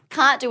they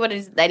can't do what it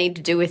is they need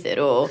to do with it.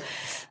 Or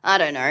I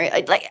don't know.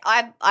 Like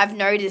I've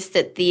noticed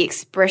that the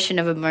expression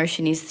of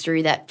emotion is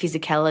through that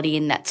physicality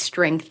and that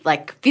strength,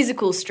 like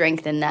physical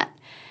strength and that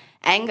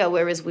anger,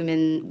 whereas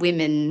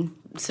women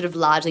sort of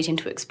largely tend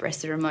to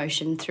express their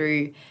emotion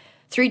through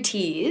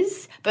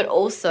tears, but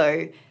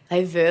also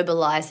they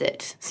verbalize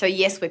it. So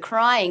yes, we're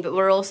crying, but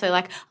we're also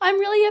like, I'm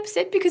really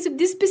upset because of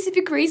this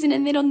specific reason,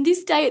 and then on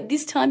this day at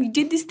this time you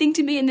did this thing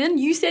to me, and then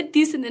you said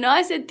this, and then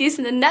I said this,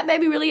 and then that made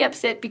me really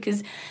upset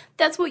because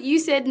that's what you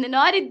said, and then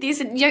I did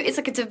this. And it's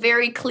like it's a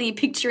very clear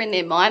picture in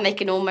their mind. They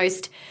can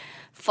almost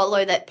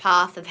follow that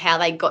path of how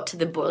they got to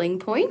the boiling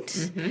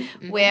point.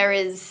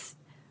 Whereas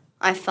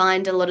I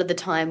find a lot of the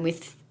time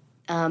with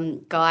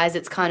guys,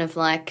 it's kind of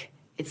like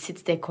it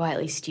sits there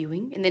quietly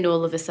stewing, and then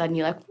all of a sudden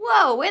you're like,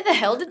 whoa, where the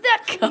hell did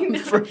that come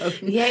from?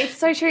 Yeah, it's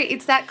so true.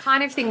 It's that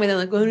kind of thing where they're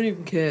like, I don't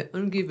even care. I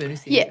don't give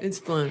anything. Yeah. It's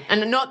fine.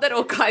 And not that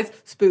all guys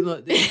speak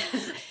like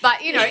this.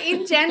 But,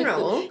 in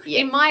general,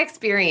 in my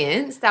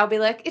experience, they'll be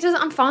like,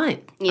 I'm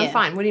fine. Yeah. I'm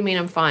fine. What do you mean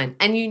I'm fine?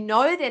 And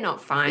they're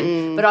not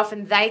fine, but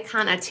often they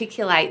can't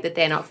articulate that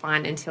they're not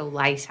fine until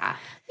later.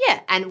 Yeah.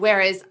 And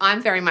whereas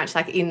I'm very much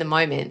like in the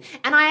moment.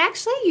 And I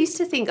actually used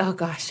to think, oh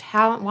gosh,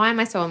 why am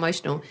I so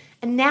emotional?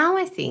 And now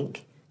I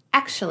think,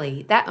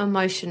 actually, that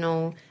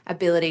emotional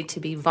ability to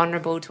be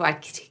vulnerable, to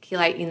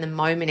articulate in the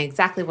moment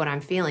exactly what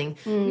I'm feeling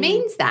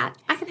means that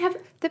I can have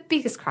the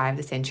biggest cry of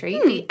the century,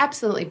 be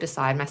absolutely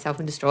beside myself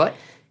and distraught,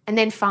 and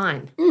then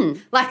fine.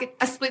 Like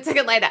a split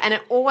second later. And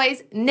it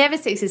always never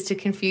ceases to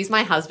confuse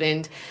my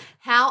husband.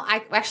 How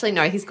I actually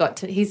know he's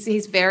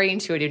very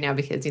intuitive now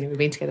because, we've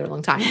been together a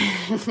long time.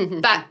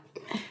 But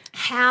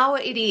how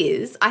it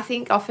is, I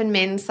think often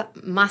men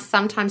must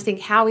sometimes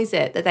think, how is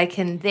it that they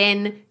can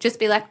then just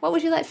be like, what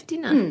would you like for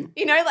dinner?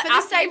 Like For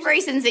the same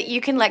reasons that you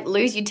can like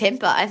lose your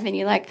temper and then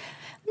you're like,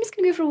 I'm just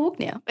going to go for a walk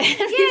now. Yeah,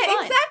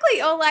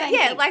 exactly. Or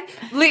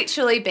like,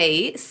 literally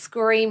be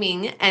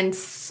screaming and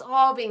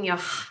sobbing your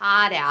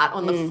heart out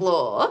on the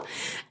floor,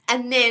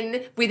 and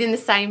then within the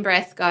same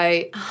breath go,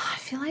 I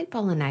feel like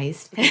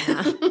bolognese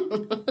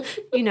for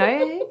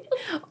dinner.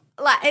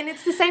 And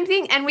it's the same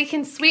thing, and we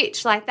can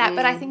switch like that,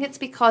 but I think it's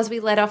because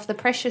we let off the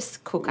pressure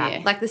cooker,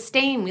 like the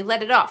steam, we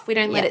let it off. We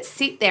don't let it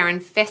sit there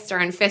and fester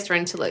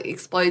until it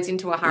explodes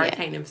into a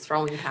hurricane of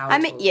throwing power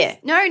tools.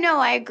 No,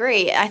 I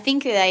agree. I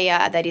think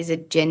that is a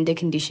gender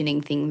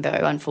conditioning thing, though,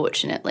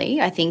 unfortunately.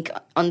 I think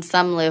on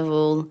some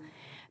level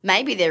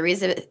maybe there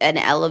is an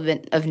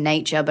element of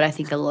nature, but I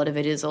think a lot of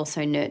it is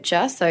also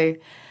nurture. So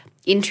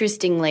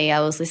interestingly,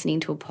 I was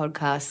listening to a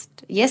podcast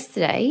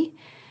yesterday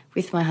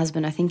with my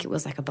husband. I think it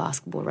was like a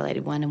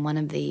basketball-related one, and one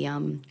of the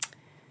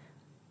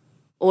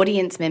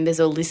audience members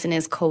or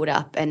listeners called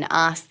up and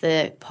asked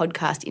the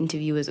podcast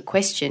interviewers a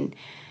question,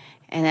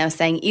 and they were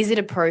saying, is it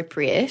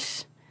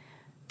appropriate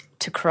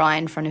to cry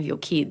in front of your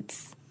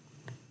kids?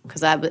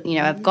 Because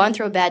I've gone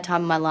through a bad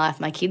time in my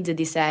life. My kids are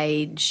this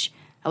age.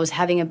 I was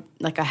having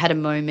I had a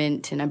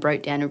moment and I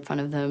broke down in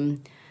front of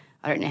them.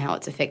 I don't know how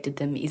it's affected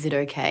them. Is it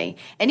okay?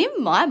 And in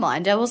my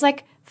mind, I was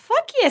like,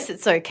 fuck yes,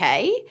 it's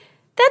okay.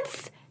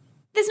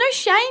 There's no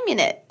shame in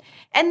it.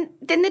 And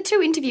then the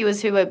two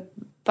interviewers, who were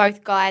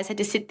both guys, had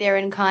to sit there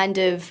and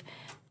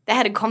they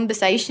had a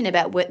conversation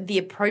about the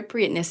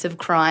appropriateness of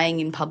crying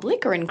in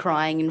public or in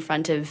crying in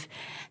front of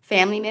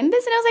family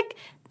members. And I was like,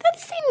 that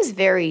seems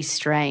very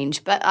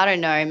strange, but I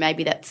don't know,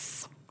 maybe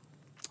that's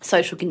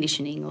social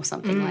conditioning or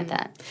something like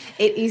that.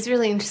 It is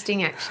really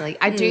interesting, actually.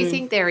 I do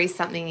think there is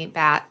something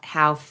about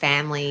how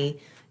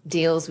family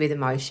deals with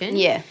emotion.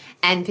 Yeah.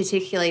 And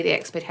particularly the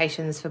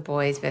expectations for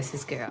boys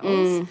versus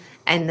girls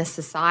and the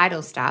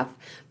societal stuff.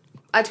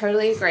 I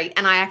totally agree.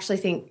 And I actually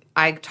think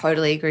I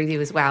totally agree with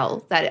you as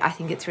well, that I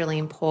think it's really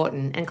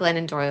important. And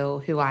Glennon Doyle,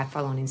 who I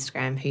follow on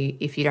Instagram, who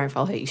if you don't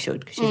follow her, you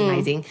should, because she's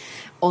amazing,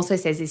 also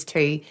says this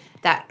too,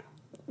 that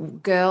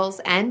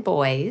girls and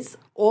boys,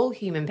 all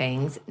human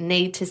beings,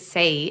 need to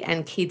see,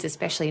 and kids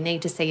especially,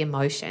 need to see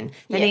emotion.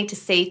 They need to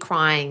see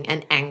crying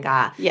and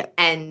anger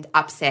and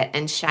upset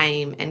and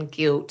shame and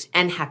guilt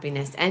and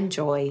happiness and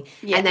joy.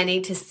 And they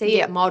need to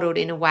see it modelled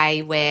in a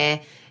way where,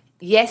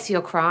 yes,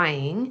 you're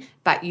crying,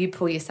 but you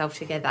pull yourself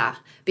together,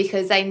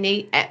 because they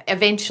need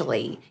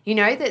eventually,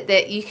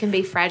 that you can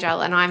be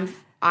fragile. And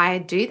I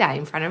do that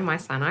in front of my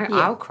son.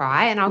 I'll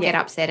cry and I'll get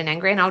upset and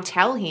angry, and I'll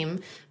tell him,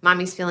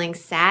 Mummy's feeling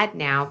sad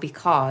now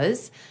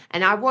because,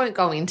 and I won't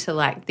go into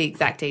like the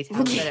exact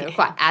details that are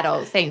quite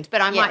adult themed,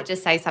 but I might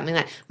just say something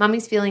like,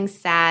 Mummy's feeling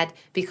sad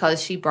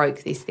because she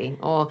broke this thing,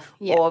 or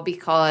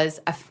because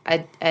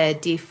a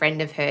dear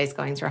friend of hers is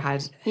going through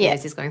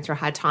a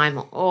hard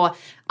time, or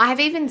I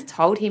have even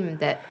told him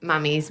that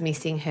Mummy's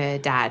missing her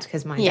dad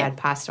because my dad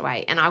passed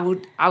away, and I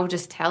will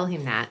just tell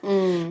him that.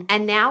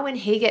 And now when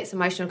he gets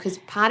emotional, because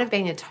part of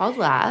being a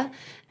toddler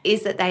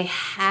is that they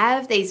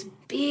have these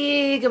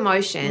big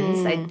emotions,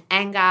 like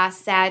anger,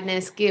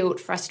 sadness, guilt,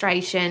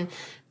 frustration.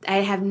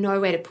 They have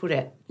nowhere to put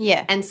it.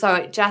 Yeah. And so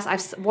I'm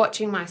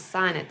watching my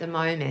son at the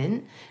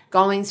moment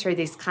going through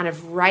this kind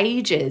of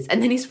rages,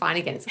 and then he's fine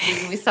again. So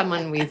he's with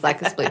someone with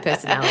like a split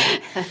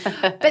personality.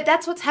 But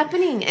that's what's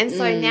happening. And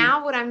so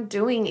now what I'm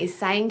doing is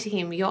saying to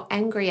him, you're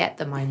angry at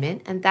the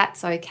moment and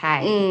that's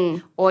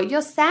okay. Or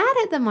you're sad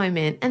at the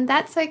moment and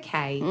that's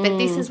okay. But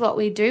this is what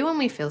we do when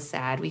we feel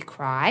sad. We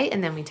cry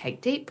and then we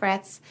take deep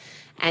breaths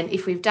And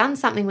if we've done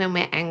something when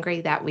we're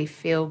angry that we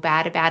feel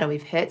bad about or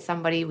we've hurt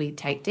somebody, we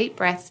take deep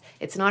breaths.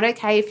 It's not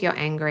okay if you're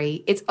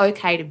angry. It's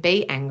okay to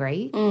be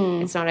angry.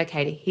 It's not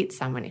okay to hit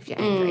someone if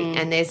you're angry.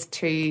 And there's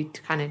two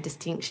kind of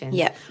distinctions.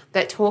 Yep.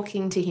 But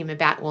talking to him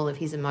about all of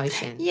his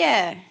emotions.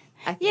 Yeah.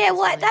 I think Yeah, is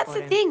well, really that's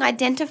the important. thing,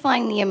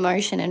 identifying the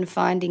emotion and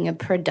finding a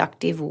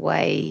productive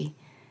way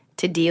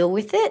to deal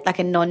with it, like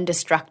a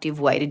non-destructive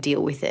way to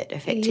deal with it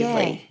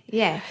effectively.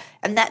 Yeah.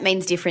 And that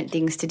means different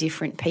things to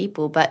different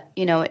people, but,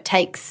 you know, it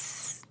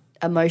takes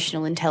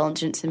emotional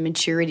intelligence and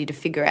maturity to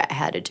figure out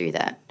how to do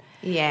that.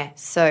 Yeah.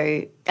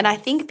 So, and I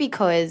think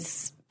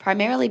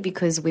primarily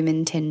because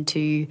women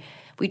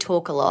we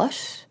talk a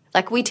lot.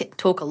 Like we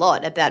talk a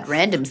lot about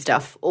random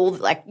stuff.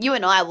 Like you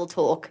and I will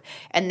talk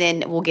and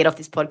then we'll get off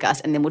this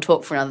podcast and then we'll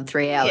talk for another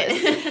 3 hours.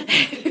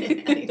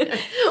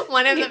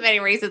 One of the many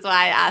reasons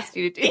why I asked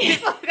you to do this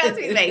podcast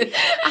with me.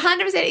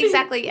 100%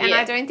 exactly. And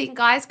I don't think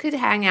guys could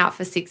hang out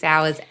for 6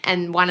 hours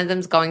and one of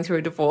them's going through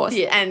a divorce.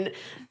 Yeah. And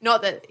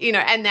not that, you know,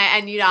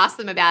 and you'd ask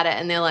them about it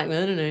and they're like,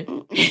 I don't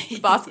know. The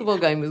basketball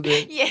game was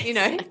good. Yeah, you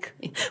know,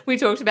 exactly. We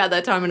talked about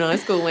that time in high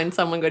school when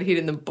someone got hit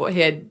in the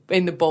head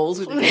in the balls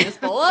with a tennis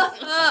ball.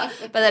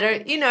 But they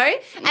don't, you know,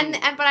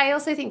 but I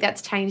also think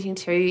that's changing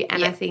too.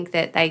 And I think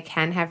that they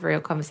can have real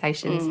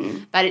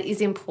conversations, but it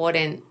is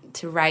important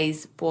to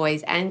raise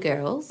boys and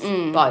girls,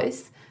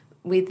 both,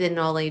 with the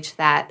knowledge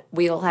that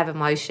we all have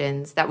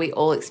emotions, that we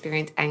all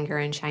experience anger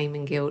and shame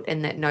and guilt,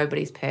 and that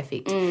nobody's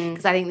perfect.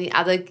 Because I think the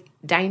other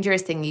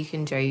dangerous thing you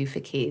can do for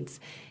kids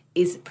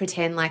is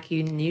pretend like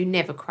you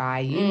never cry,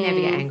 you never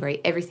get angry,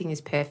 everything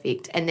is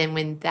perfect. And then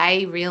when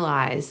they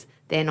realise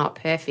they're not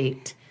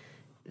perfect,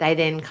 they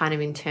then kind of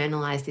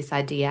internalise this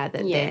idea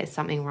that there's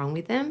something wrong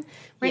with them,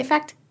 where in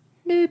fact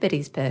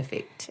nobody's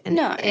perfect. And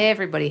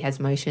everybody has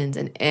emotions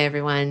and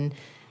everyone...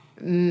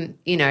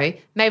 you know,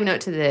 maybe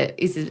not to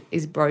the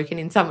is broken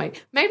in some way.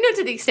 Maybe not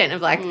to the extent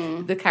of like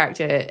the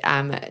character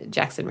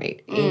Jackson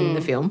Reed in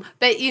the film,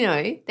 but you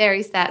know, there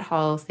is that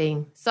whole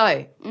thing.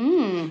 So,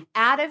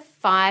 out of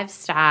 5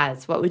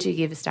 stars, what would you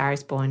give A Star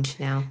Is Born,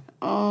 Chanel?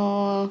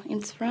 Oh,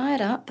 it's right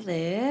up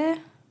there.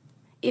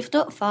 If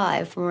not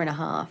 5,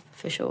 4.5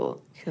 for sure.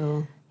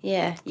 Cool.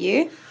 Yeah,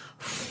 you?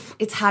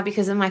 It's hard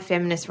because of my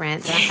feminist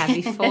rants that I had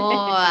before.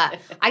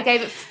 I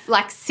gave it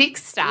like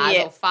 6 stars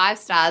or 5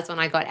 stars when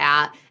I got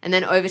out, and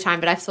then over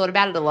time, but I've thought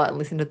about it a lot and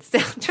listened to the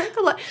soundtrack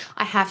a lot.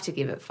 I have to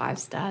give it 5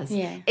 stars.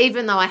 Yeah.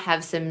 Even though I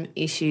have some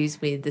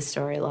issues with the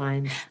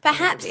storyline.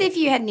 Perhaps if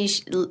you had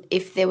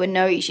if there were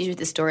no issues with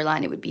the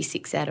storyline, it would be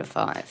 6 out of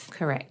 5.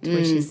 Correct,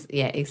 which is,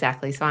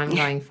 exactly. So I'm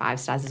going 5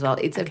 stars as well.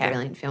 It's a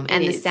brilliant film.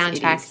 And the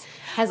soundtrack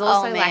has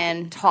also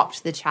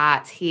topped the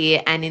charts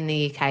here and in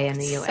the UK and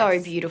the US.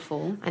 So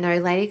beautiful. I know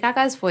Lady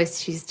Gaga's voice,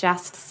 she's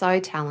just so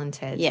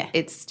talented. Yeah.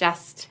 It's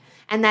just,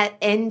 and that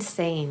end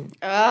scene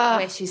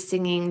where she's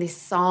singing this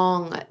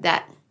song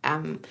that,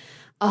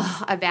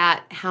 about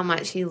how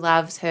much he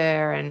loves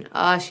her and,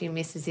 she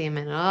misses him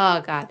and,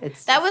 God,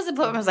 that was the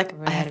point where I was like,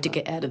 I have to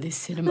get out of this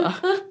cinema.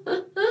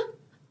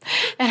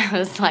 And I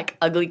was like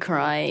ugly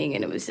crying,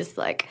 and it was just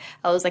like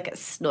I was like a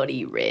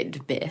snotty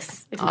red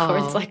mess. Before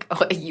it's like,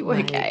 are you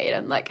okay? And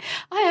I'm like,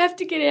 I have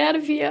to get out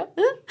of here.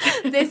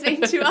 There's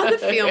been 2 other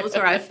films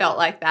where I felt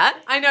like that.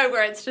 I know,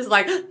 where it's just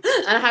like, and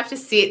I have to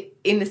sit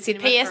in the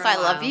cinema. P.S. for a I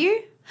while. Love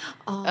You.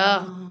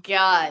 Oh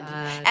God.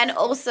 And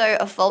also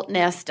A Fault in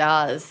Our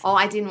Stars. Oh,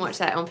 I didn't watch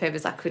that on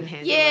purpose. I couldn't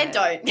handle Yeah, it.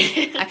 don't.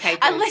 Okay, good.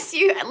 unless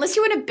you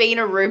want to be in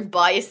a room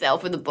by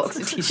yourself with a box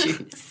of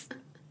tissues.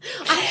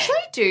 I actually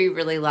do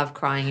really love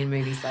crying in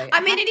movies, though.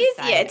 I mean, it is,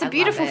 it's a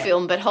beautiful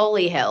film, but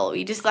holy hell.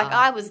 You just like,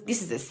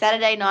 this is a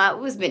Saturday night. It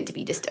was meant to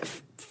be just a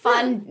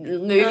fun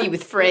movie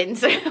with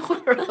friends.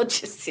 We're all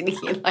just sitting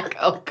here like,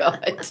 oh,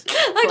 God.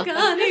 I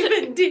can't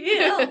even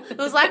deal. It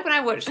was like when I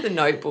watched The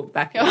Notebook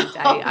back in the day.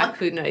 I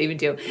could not even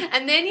deal.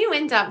 And then you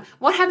end up,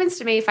 what happens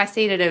to me if I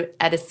see it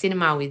at a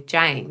cinema with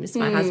James,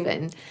 my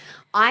husband,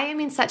 I am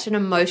in such an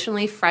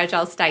emotionally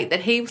fragile state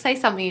that he will say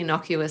something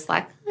innocuous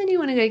like, oh, do you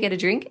want to go get a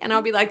drink? And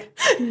I'll be like,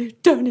 you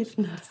don't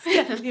even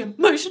understand the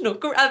emotional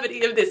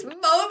gravity of this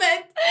moment.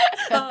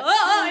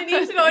 I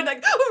need to go and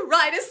like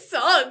write a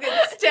song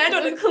and stand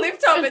on a cliff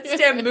top and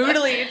stare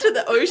moodily into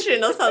the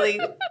ocean or something.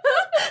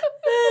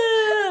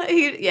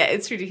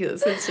 It's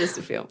ridiculous. It's just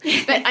a film.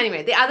 But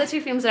anyway, the other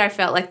 2 films that I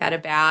felt like that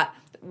about,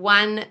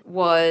 one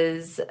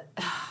was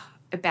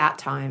About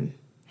Time.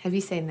 Have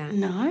you seen that?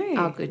 No.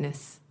 Oh,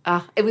 goodness.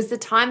 It was the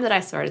time that I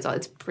saw it as well.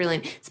 It's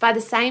brilliant. It's by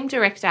the same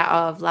director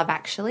of Love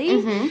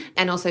Actually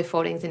and also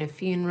 14's in a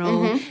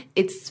Funeral.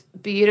 It's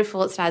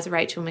beautiful. It stars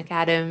Rachel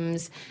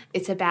McAdams.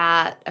 It's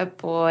about a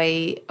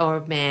boy or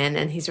a man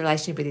and his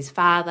relationship with his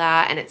father,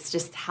 and it's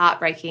just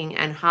heartbreaking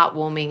and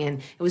heartwarming. And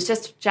it was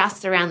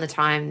just around the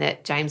time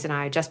that James and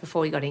I, just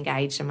before we got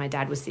engaged, and my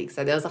dad was sick.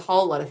 So there was a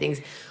whole lot of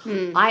things.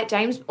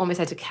 James almost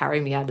had to carry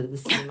me out of the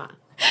cinema.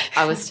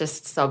 I was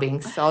just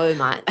sobbing so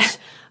much.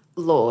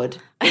 Lord,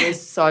 it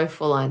was so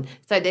full on.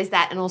 So there's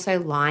that, and also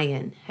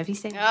Lion. Have you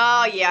seen?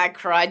 Oh, yeah, I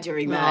cried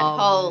during that. Oh,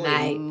 Holy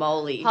mate.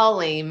 moly.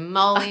 Holy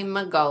moly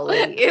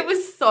Magoli. It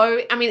was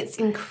so, I mean, it's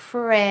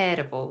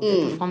incredible.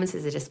 The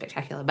performances are just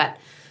spectacular. But,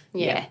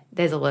 yeah,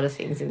 there's a lot of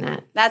things in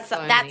that. That's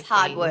many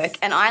hard things. work.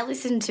 And I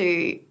listened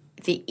to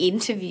the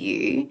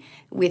interview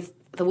with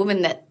the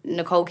woman that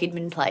Nicole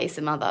Kidman plays,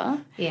 the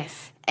mother.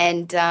 Yes.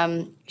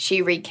 And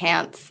she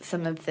recounts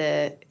some of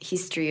the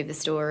history of the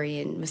story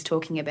and was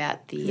talking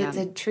about the... It's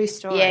a true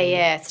story.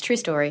 Yeah, it's a true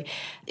story.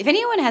 If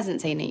anyone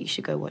hasn't seen it, you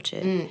should go watch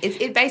it.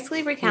 It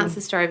basically recounts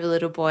the story of a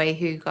little boy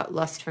who got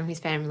lost from his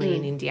family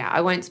in India.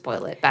 I won't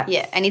spoil it, but...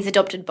 Yeah, and he's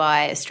adopted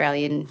by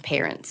Australian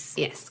parents.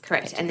 Yes,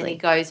 correct. And then he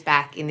goes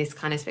back in this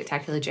kind of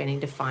spectacular journey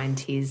to find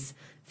his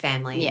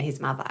family and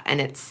his mother.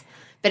 And it's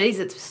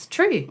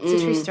true.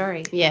 It's a true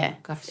story. Yeah. Oh,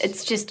 gosh.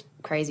 It's just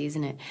crazy,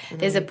 isn't it?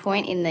 There's a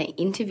point in the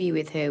interview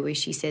with her where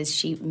she says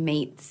she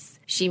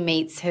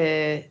meets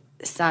her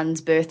son's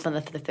birth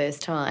mother for the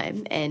first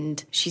time,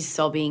 and she's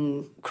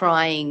sobbing,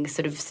 crying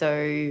sort of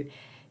so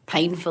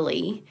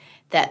painfully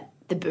that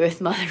the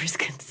birth mother is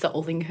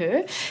consoling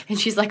her. And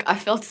she's like, I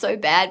felt so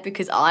bad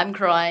because I'm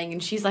crying.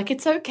 And she's like,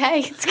 it's okay.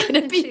 It's going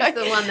to be She's okay.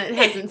 the one that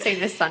hasn't seen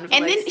her son for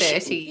And like then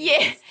 30 years.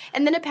 yes.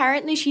 And then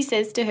apparently she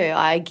says to her,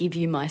 I give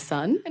you my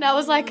son. And I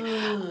was like,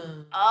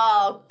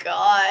 oh,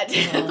 God.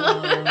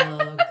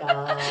 Oh,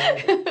 God.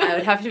 I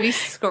would have to be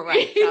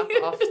scraped up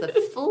off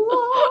the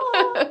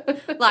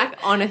floor. Like,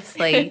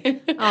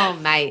 honestly. Oh,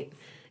 mate.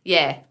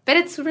 Yeah. But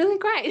it's really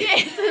great. Yeah.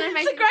 It's an amazing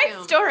It's a great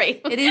film.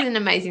 story. It is an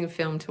amazing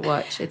film to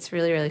watch. It's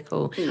really, really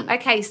cool.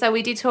 Okay, so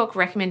we did talk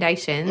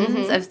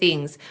recommendations of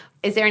things.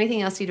 Is there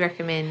anything else you'd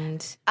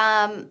recommend?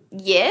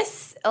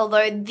 Yes,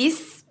 although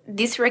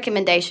this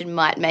recommendation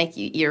might make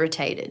you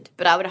irritated,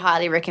 but I would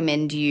highly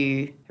recommend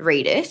you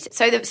read it.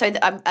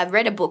 I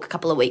read a book a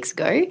couple of weeks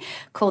ago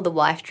called The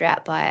Wife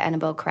Drought by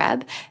Annabelle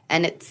Crabb,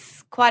 and it's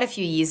quite a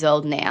few years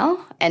old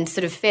now and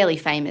sort of fairly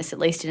famous, at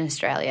least in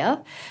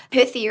Australia.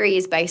 Her theory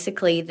is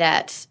basically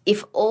that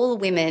if all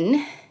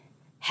women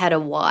had a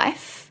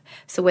wife,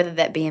 so whether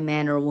that be a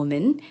man or a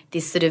woman,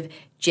 this sort of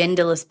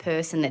genderless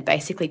person that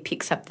basically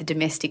picks up the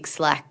domestic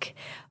slack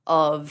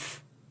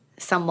of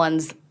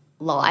someone's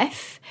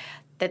life,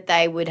 that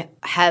they would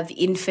have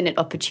infinite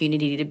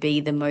opportunity to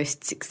be the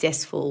most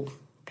successful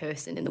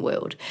person in the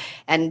world.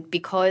 And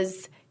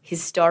because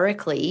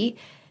historically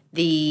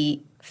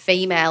the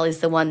female is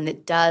the one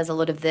that does a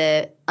lot of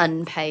the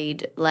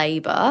unpaid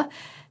labour,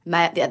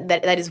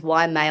 that is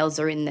why men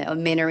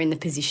are in the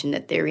position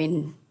that they're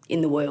in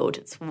the world.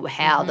 It's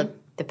how the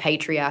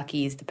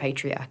patriarchy is the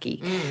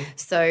patriarchy.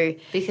 So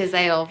Because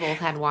they all have all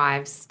had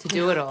wives to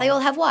do it all. they all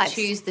have wives.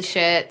 Choose the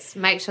shirts,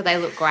 make sure they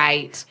look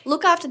great.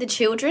 Look after the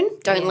children.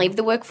 Don't leave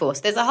the workforce.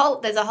 There's a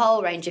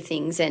whole range of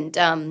things,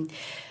 and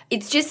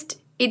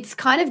it's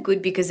kind of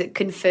good because it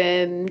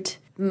confirmed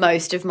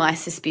most of my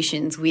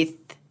suspicions with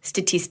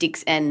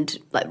statistics and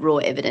like raw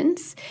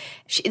evidence.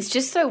 It's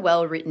just so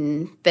well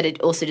written, but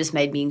it also just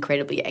made me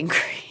incredibly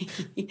angry.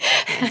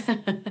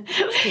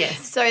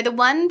 Yes. So the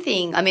one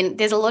thing, I mean,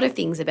 there's a lot of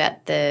things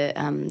about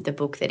the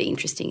book that are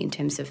interesting in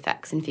terms of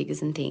facts and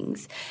figures and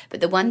things,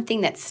 but the one thing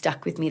that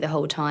stuck with me the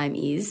whole time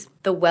is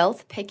the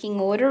wealth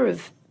pecking order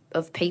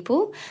of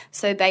people.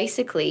 So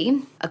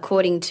basically,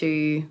 according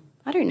to,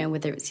 I don't know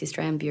whether it's the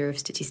Australian Bureau of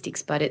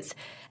Statistics, but it's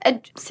a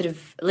sort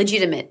of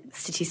legitimate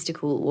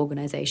statistical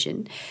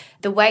organisation.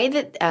 The way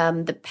that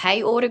the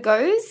pay order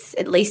goes,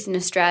 at least in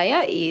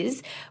Australia,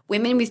 is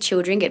women with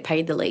children get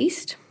paid the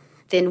least,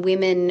 then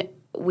women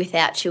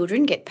without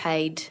children get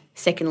paid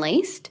second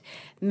least,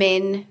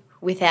 men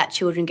without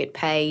children get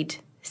paid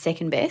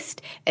second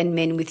best, and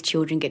men with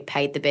children get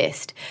paid the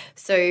best.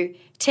 So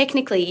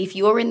technically, if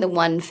you're in the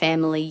one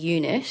family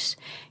unit,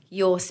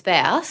 your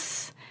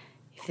spouse,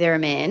 if they're a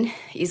man,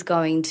 is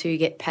going to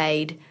get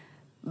paid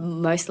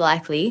most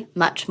likely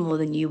much more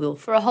than you will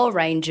for a whole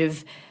range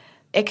of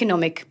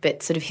economic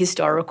but sort of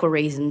historical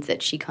reasons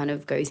that she kind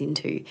of goes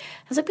into. I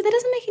was like, but that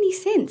doesn't make any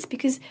sense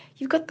because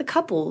you've got the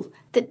couple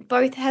that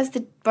both have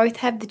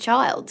the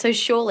child. So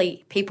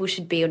surely people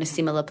should be on a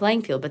similar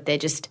playing field, but they're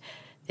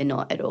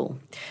not at all.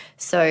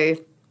 So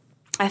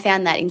I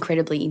found that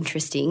incredibly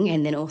interesting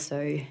and then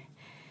also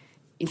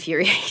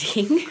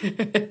infuriating.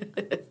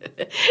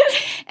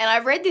 And I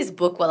read this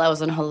book while I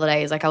was on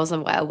holidays. Like I was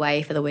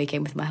away for the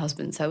weekend with my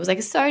husband. So it was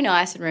like so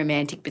nice and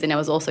romantic, but then I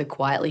was also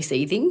quietly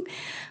seething.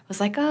 I was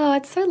like, oh,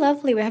 it's so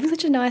lovely. We're having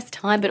such a nice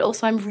time, but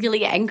also I'm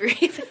really angry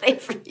at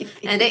everything.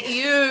 And at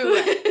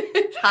you,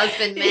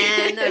 husband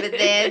man over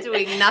there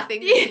doing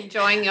nothing, just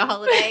enjoying your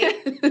holiday.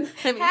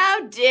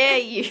 How dare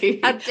you?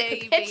 How dare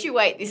you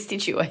perpetuate this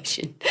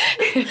situation?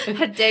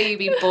 How dare you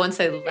be born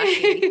so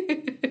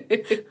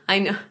lucky? I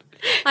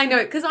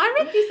know, because I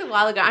read this a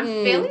while ago. I'm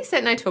fairly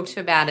certain I talked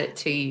about it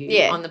to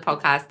you on the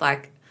podcast.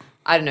 Like,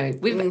 I don't know.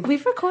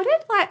 We've recorded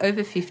like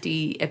over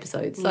 50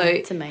 episodes, so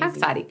it's amazing. How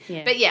exciting!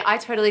 Yeah. But yeah, I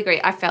totally agree.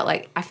 I felt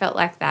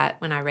like that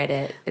when I read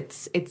it.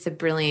 It's a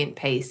brilliant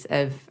piece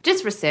of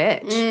just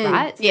research,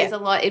 right? So there's a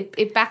lot.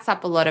 It backs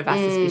up a lot of our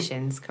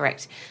suspicions,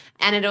 correct?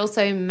 And it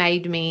also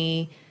made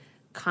me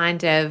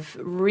kind of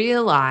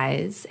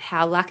realise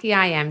how lucky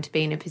I am to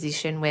be in a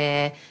position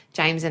where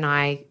James and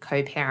I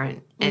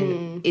co-parent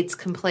and it's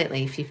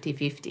completely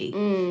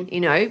 50-50, you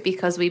know,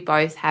 because we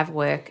both have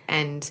work,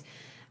 and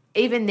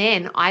even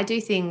then I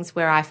do things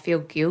where I feel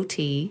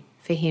guilty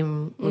for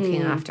him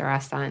looking after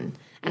our son.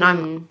 And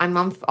I'm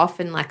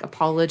often like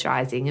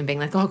apologising and being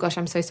like, oh gosh,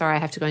 I'm so sorry I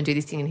have to go and do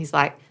this thing. And he's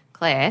like,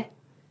 Claire,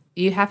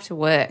 you have to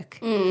work.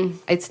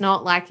 It's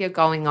not like you're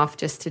going off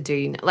just to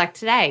do, like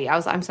today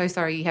I'm so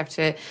sorry you have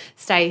to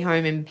stay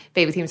home and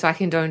be with him so I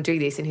can go and do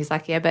this. And he's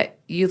like, yeah, but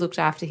you looked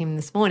after him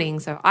this morning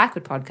so I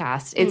could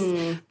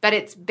podcast. But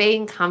it's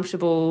being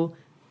comfortable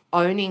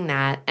owning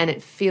that, and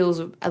it feels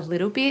a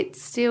little bit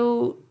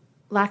still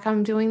like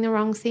I'm doing the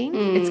wrong thing.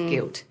 It's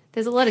guilt.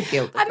 There's a lot of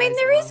guilt. I mean,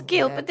 there is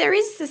guilt, but there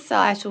is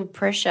societal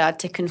pressure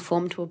to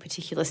conform to a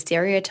particular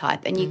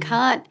stereotype. And you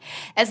can't,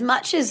 as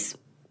much as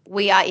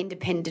we are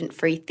independent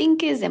free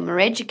thinkers and we're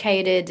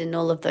educated and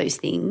all of those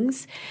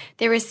things,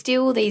 there are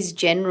still these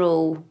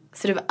general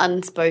sort of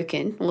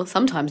unspoken, well,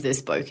 sometimes they're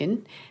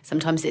spoken,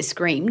 sometimes they're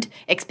screamed,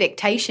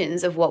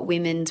 expectations of what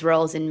women's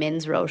roles and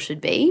men's roles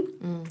should be.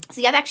 So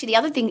the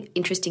other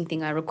interesting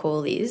thing I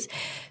recall is,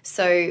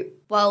 so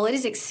while it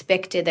is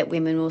expected that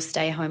women will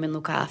stay home and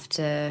look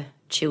after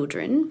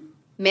children,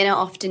 men are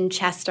often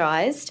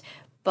chastised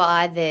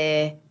by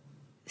their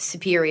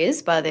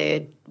superiors, by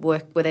their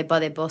work, by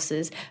their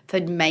bosses,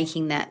 for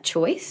making that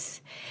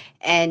choice.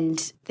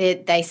 And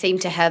they seem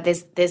to have,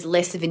 there's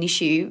less of an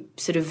issue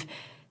sort of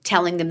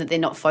telling them that they're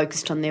not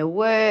focused on their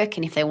work,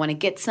 and if they want to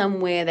get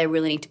somewhere, they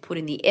really need to put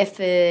in the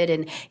effort,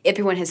 and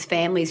everyone has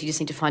families, you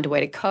just need to find a way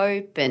to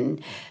cope and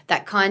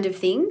that kind of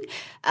thing.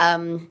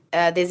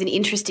 There's an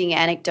interesting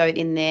anecdote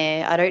in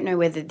there. I don't know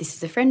whether this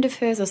is a friend of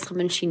hers or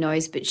someone she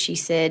knows, but she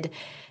said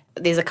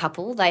there's a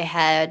couple, they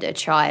had a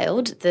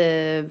child.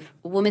 The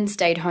woman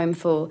stayed home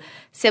for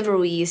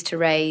several years to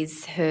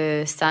raise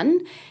her son,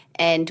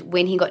 and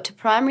when he got to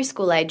primary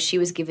school age, she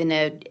was given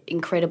an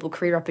incredible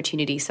career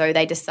opportunity. So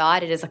they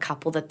decided as a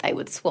couple that they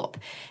would swap.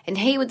 And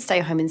he would stay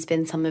home and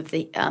spend some of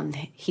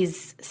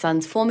his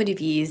son's formative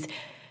years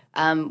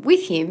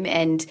with him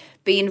and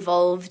be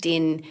involved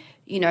in,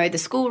 you know, the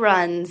school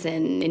runs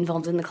and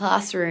involved in the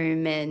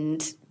classroom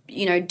and,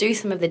 you know, do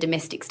some of the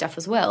domestic stuff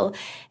as well.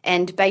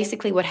 And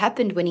basically what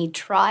happened when he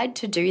tried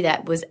to do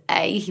that was,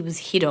 he was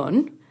hit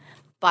on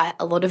by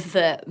a lot of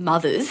the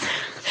mothers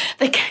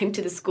that came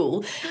to the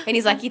school. And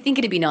he's like, you think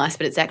it'd be nice,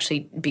 but it's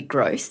actually a bit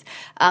gross.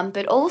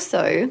 But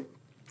also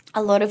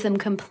a lot of them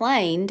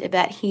complained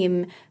about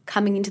him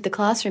coming into the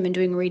classroom and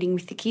doing reading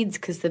with the kids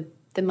because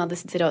the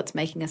mothers had said, oh, it's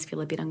making us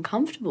feel a bit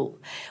uncomfortable,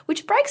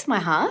 which breaks my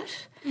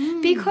heart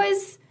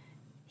because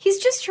he's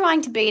just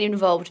trying to be an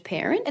involved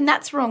parent, and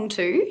that's wrong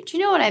too. Do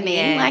you know what I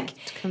mean? Yeah, like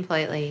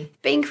completely.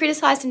 Being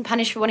criticised and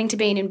punished for wanting to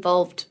be an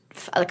involved,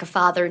 like a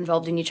father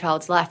involved in your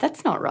child's life,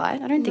 that's not right.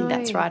 I don't think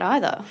that's right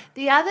either.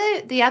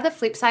 The other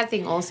flip side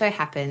thing also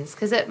happens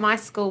because at my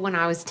school when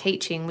I was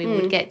teaching, we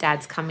would get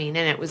dads come in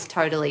and it was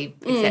totally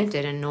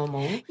accepted and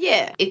normal.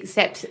 Yeah.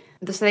 Except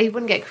so they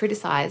wouldn't get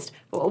criticised.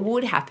 But what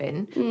would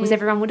happen was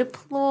everyone would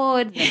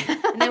applaud them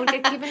and they would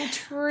get given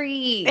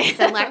treats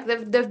and like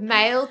the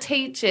male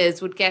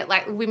teachers would get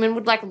like women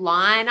would like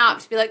line up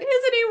to be like,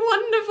 isn't he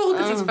wonderful?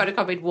 Because he's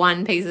photocopied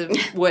one piece of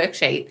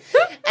worksheet.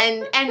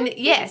 And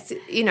yes,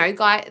 you know,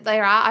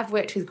 I've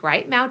worked with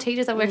great male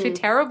teachers, I've worked with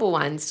terrible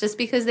ones. Just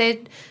because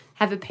they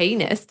have a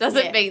penis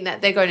doesn't mean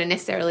that they're going to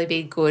necessarily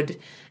be good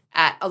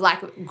at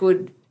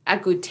a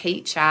good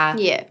teacher.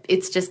 Yeah.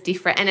 It's just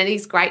different. And it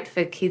is great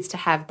for kids to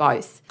have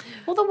both.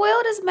 Well, the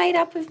world is made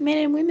up of men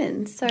and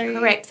women. So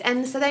correct.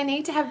 And so they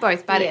need to have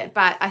both. But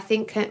but I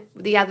think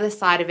the other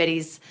side of it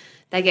is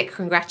they get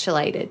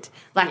congratulated.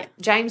 Like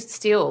James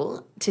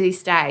still, to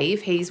this day,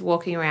 if he's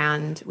walking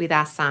around with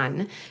our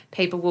son,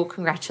 people will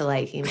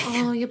congratulate him.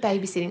 Oh, you're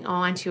babysitting. Oh,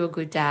 aren't you a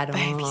good dad?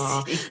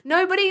 Oh.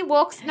 No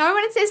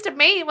one says to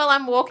me while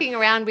I'm walking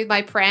around with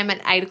my pram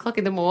at 8 o'clock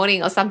in the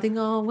morning or something,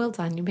 oh, well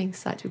done, you're being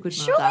such a good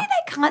mother. Surely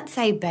they can't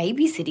say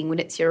babysitting when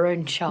it's your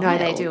own child. No,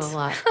 they do a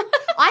lot.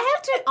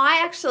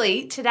 I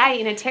actually, today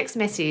in a text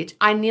message,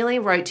 I nearly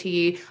wrote to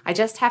you, I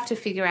just have to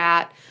figure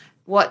out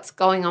what's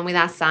going on with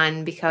our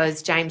son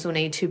because James will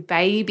need to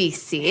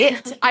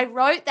babysit. I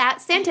wrote that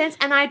sentence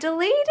and I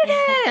deleted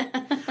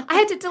it. I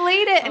had to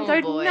delete it and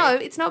no,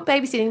 it's not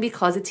babysitting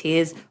because it's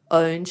his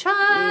own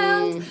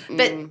child.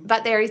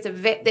 But there is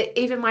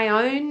even my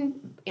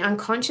own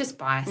unconscious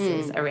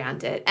biases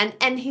around it.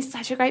 And he's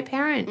such a great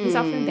parent. He's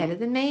often better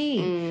than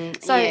me.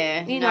 So,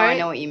 you know. I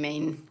know what you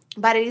mean.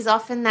 But it is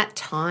often that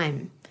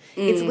time.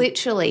 It's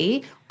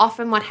literally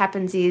often what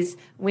happens is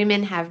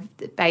women have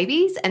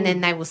babies and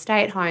then they will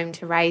stay at home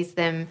to raise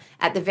them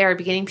at the very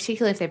beginning,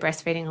 particularly if they're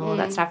breastfeeding and all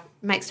that stuff.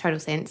 Makes total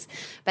sense.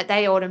 But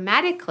they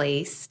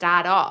automatically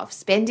start off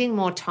spending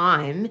more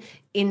time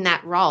in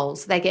that role,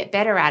 so they get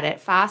better at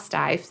it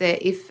faster.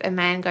 If a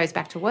man goes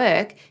back to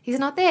work, he's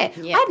not there.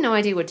 Yeah. I had no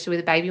idea what to do with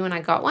a baby when I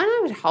got one. I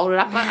would hold it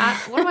up.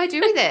 What do I do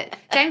with it?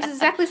 James is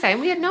exactly the same.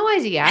 We had no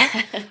idea.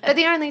 But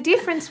the only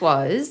difference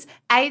was,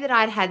 A, that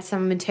I'd had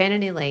some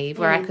maternity leave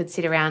where I could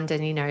sit around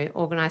and,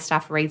 organise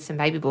stuff, read some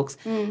baby books.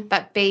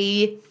 But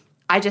B,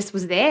 I just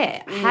was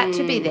there. I had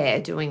to be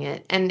there doing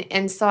it.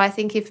 And so I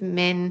think if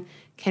men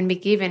can be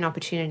given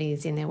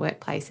opportunities in their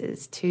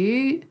workplaces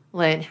to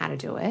learn how to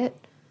do it,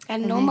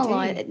 and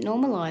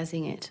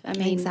normalizing it. I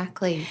mean,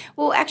 exactly.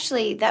 Well,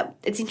 actually,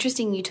 it's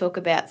interesting you talk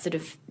about sort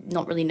of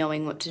not really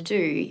knowing what to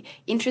do.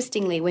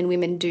 Interestingly, when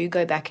women do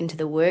go back into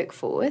the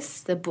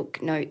workforce, the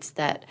book notes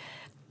that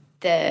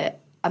the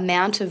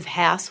amount of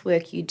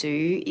housework you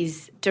do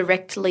is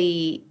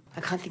directly,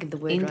 I can't think of the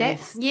word.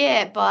 Index? Right.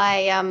 Yeah,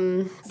 by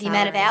the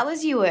amount of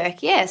hours you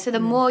work. Yeah, so the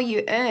more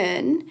you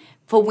earn,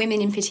 for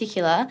women in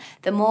particular,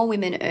 the more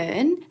women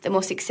earn, the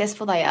more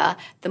successful they are,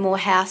 the more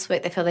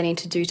housework they feel they need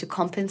to do to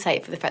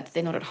compensate for the fact that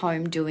they're not at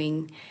home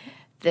doing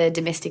the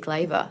domestic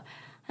labour.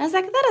 And I was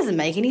like, that doesn't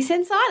make any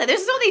sense either.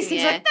 There's all these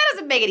things like, that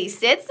doesn't make any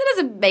sense. That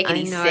doesn't make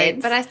any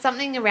sense. But it's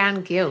something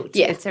around guilt.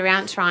 Yeah. It's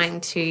around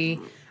trying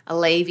to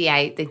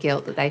alleviate the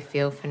guilt that they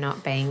feel for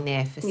not being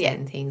there for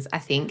certain things. I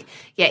think,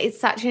 it's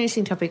such an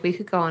interesting topic. We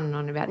could go on and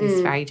on about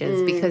this for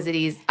ages because it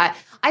is.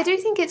 I do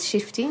think it's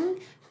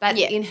shifting. But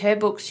in her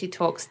book, she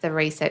talks the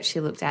research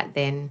she looked at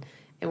then,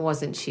 it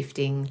wasn't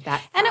shifting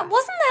that far. And it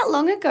wasn't that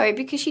long ago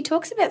because she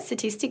talks about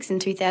statistics in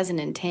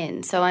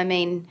 2010. So, I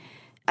mean,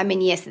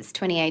 yes, it's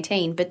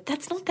 2018, but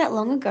that's not that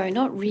long ago,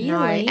 not really.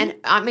 No, and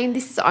I mean,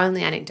 this is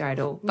only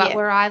anecdotal, but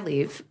where I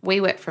live,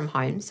 we work from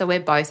home, so we're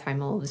both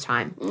home all the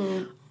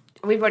time.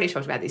 We've already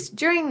talked about this.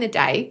 During the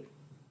day,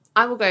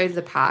 I will go to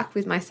the park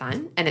with my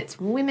son, and it's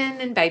women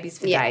and babies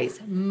for days,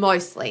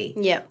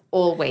 mostly,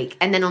 all week.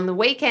 And then on the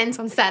weekends,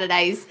 on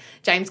Saturdays,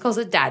 James calls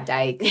it Dad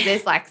Day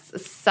because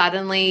there's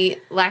suddenly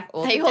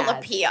all they the all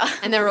dads, appear,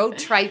 and they're all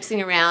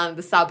traipsing around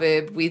the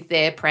suburb with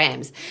their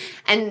prams,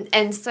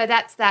 and so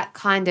that's that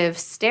kind of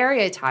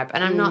stereotype.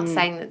 And I'm not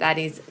saying that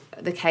is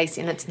the case,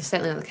 and it's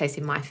certainly not the case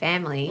in my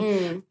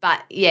family.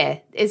 But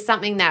it's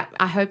something that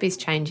I hope is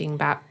changing,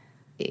 but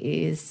it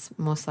is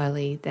more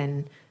slowly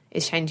than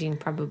it's changing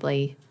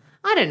probably.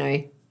 I don't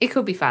know. It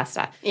could be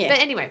faster. Yeah. But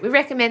anyway, we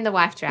recommend The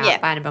Wife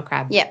Drought by Annabelle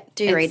Crabb. Yeah,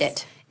 read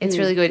it. It's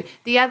really good.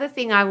 The other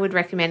thing I would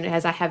recommend,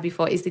 as I have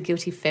before, is the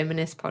Guilty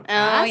Feminist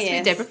podcast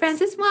with Deborah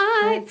Francis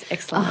White. It's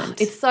excellent. Oh,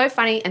 it's so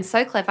funny and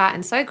so clever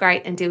and so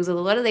great and deals with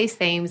a lot of these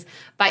themes,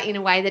 but in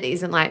a way that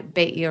isn't like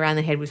beat you around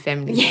the head with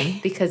feminism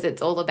because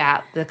it's all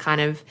about the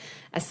kind of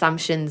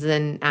assumptions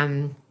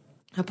and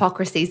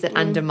hypocrisies that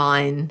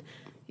undermine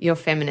your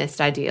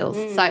feminist ideals.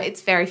 So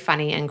it's very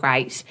funny and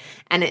great.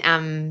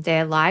 And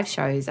their live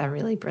shows are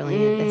really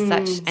brilliant.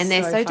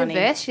 They're so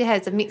diverse. She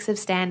has a mix of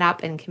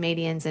stand-up and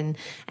comedians and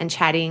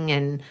chatting.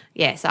 And,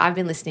 so I've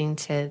been listening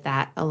to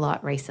that a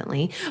lot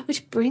recently,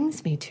 which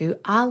brings me to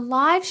our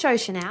live show,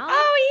 Chanel.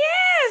 Oh,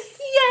 yes!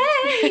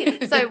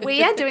 Yay! So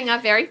we are doing our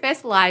very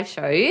first live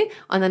show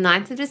on the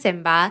 9th of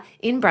December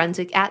in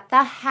Brunswick at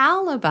the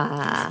Howler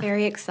Bar. It's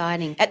very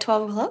exciting. At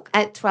 12 o'clock?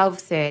 At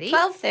 12:30.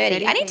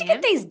 12:30. I need to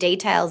get these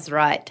details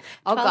right.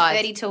 Oh, God.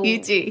 12:30 till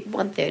you do.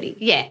 1:30.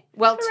 Yeah.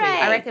 Well, 2.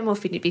 Hooray. I reckon we'll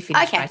be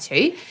finished by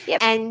 2.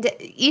 Yep. And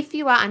if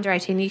you are under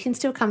 18, you can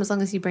still come as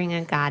long as you bring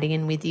a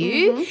guardian with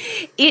you.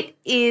 It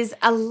is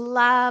a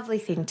lovely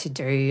thing to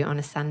do on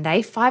a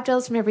Sunday.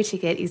 $5 from every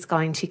ticket is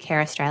going to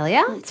Care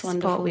Australia to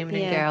support women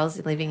and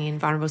girls living in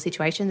vulnerable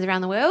situations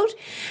around the world.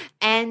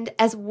 And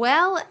as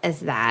well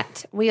as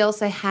that, we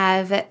also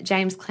have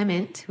James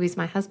Clement, who is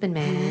my husband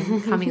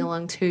man, coming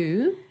along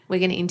too. We're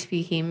going to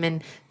interview him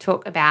and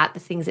talk about the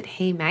things that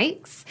he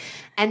makes.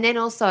 And then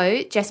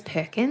also Jess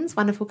Perkins,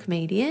 wonderful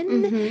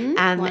comedian.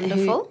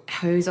 Wonderful.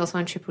 Who's also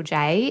on Triple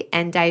J,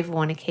 and Dave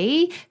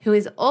Warnicky, who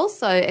is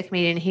also a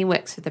comedian. He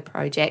works for The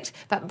Project.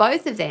 But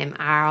both of them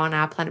are on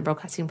our Planet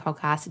Broadcasting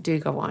podcast. Do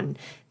go on.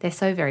 They're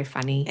so very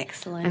funny.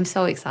 Excellent. I'm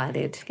so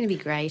excited. It's going to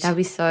be great. That'll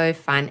be so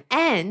fun.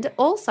 And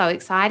also,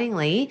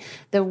 excitingly,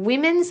 the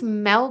Women's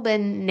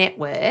Melbourne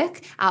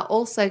Network are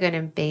also going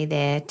to be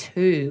there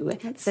too.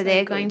 So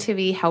they're going to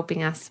be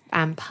helping us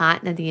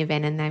partner the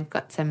event, and they've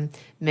got some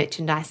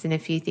merchandise and a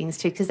few things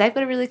too, because they've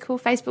got a really cool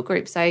Facebook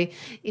group. So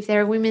if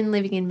there are women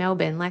living in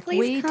Melbourne like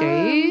we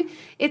do,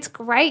 it's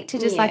great to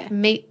just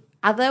meet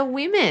other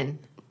women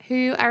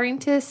who are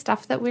into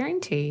stuff that we're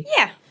into.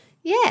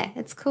 Yeah,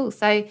 it's cool.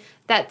 So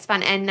that's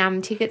fun.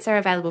 And tickets are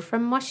available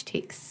from Mosh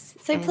Tix.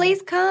 So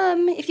please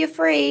come if you're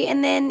free,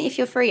 and then if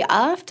you're free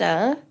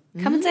after,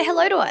 come and say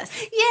hello to us.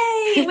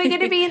 Yay! We're going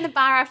to be in the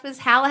bar afterwards.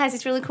 Howler has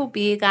this really cool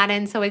beer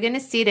garden, so we're going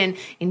to sit and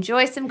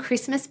enjoy some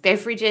Christmas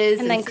beverages.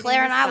 And then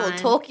Claire and I will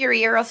talk your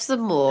ear off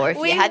some more if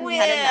you hadn't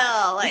had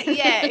enough.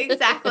 Yeah,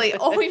 exactly.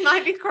 Or we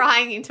might be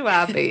crying into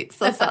our boots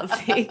or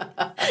something,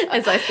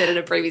 as I said in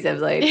a previous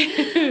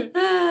episode.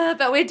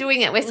 But we're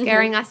doing it. We're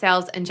scaring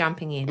ourselves and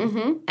jumping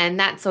in. And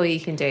that's all you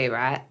can do,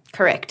 right?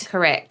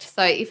 Correct.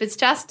 So if it's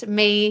just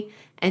me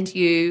and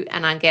you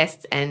and our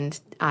guests and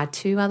our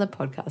 2 other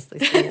podcast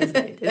listeners,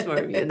 there's more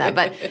of you than that,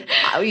 but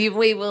we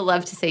will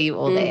love to see you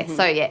all there.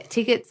 So, yeah,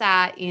 tickets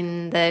are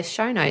in the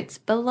show notes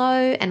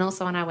below and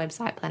also on our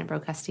website,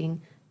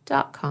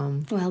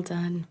 planetbroadcasting.com. Well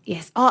done.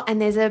 Yes. Oh,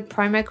 and there's a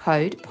promo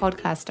code,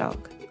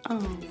 podcastdog,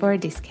 for a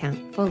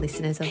discount for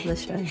listeners of the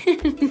show.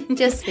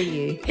 Just for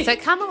you. So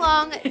come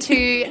along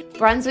to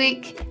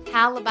Brunswick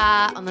Howler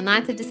on the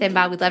 9th of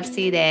December. We'd love to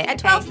see you there. At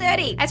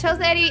 12:30. At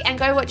 12:30, and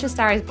go watch A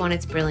Star is Born.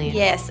 It's brilliant.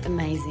 Yes,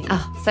 amazing.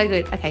 Oh, so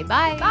good. Okay,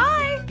 bye.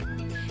 Bye.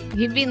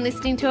 You've been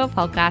listening to a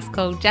podcast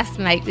called Just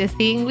Make the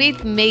Thing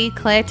with me,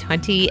 Claire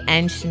Tonti,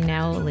 and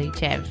Chanel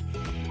Luchev.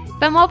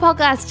 For more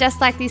podcasts just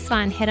like this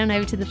one, head on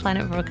over to the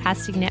Planet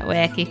Broadcasting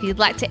Network. If you'd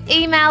like to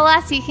email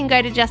us, you can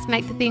go to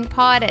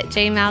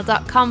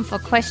justmakethethingpod@gmail.com for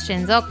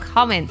questions or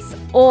comments,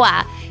 or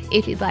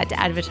if you'd like to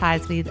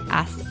advertise with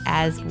us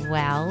as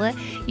well.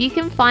 You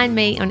can find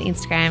me on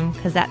Instagram,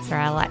 because that's where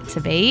I like to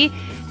be,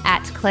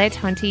 at Claire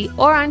Tonti,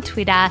 or on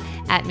Twitter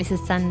at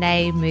Mrs.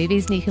 Sunday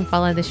Movies. And you can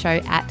follow the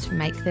show at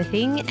Make the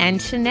Thing.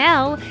 And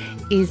Chanel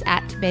is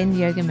at Ben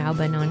Yoga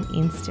Melbourne on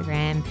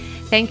Instagram.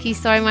 Thank you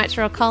so much,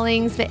 Rob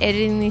Collings, for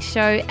editing this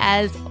show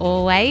as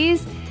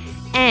always.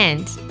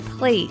 And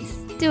please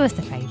do us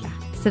a favour.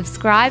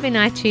 Subscribe in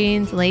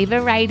iTunes, leave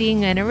a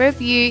rating and a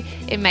review.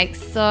 It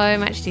makes so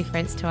much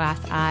difference to us,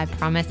 I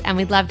promise. And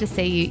we'd love to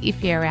see you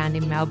if you're around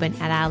in Melbourne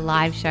at our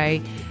live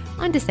show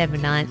on December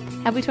 9th.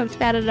 Have we talked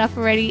about it enough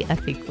already? I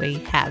think we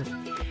have.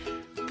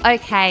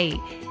 Okay,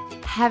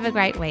 have a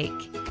great week.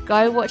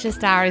 Go watch A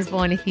Star is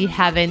Born if you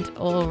haven't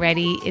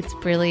already. It's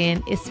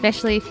brilliant,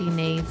 especially if you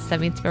need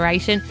some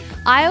inspiration.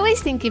 I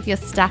always think if you're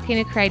stuck in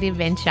a creative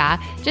venture,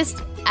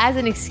 just as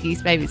an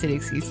excuse, maybe it's an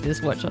excuse to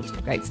just watch lots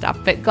of great stuff,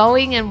 but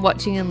going and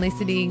watching and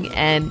listening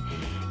and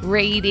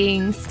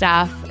reading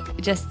stuff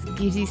just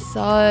gives you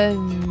so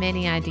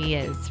many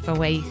ideas for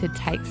where you could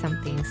take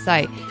something.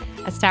 So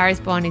A Star is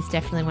Born is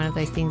definitely one of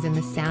those things, and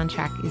the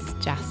soundtrack is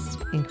just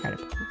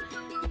incredible.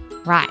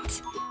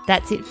 Right,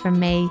 that's it from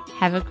me.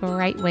 Have a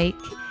great week.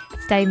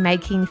 Stay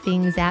making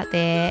things out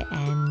there,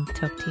 and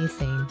talk to you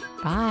soon.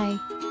 Bye.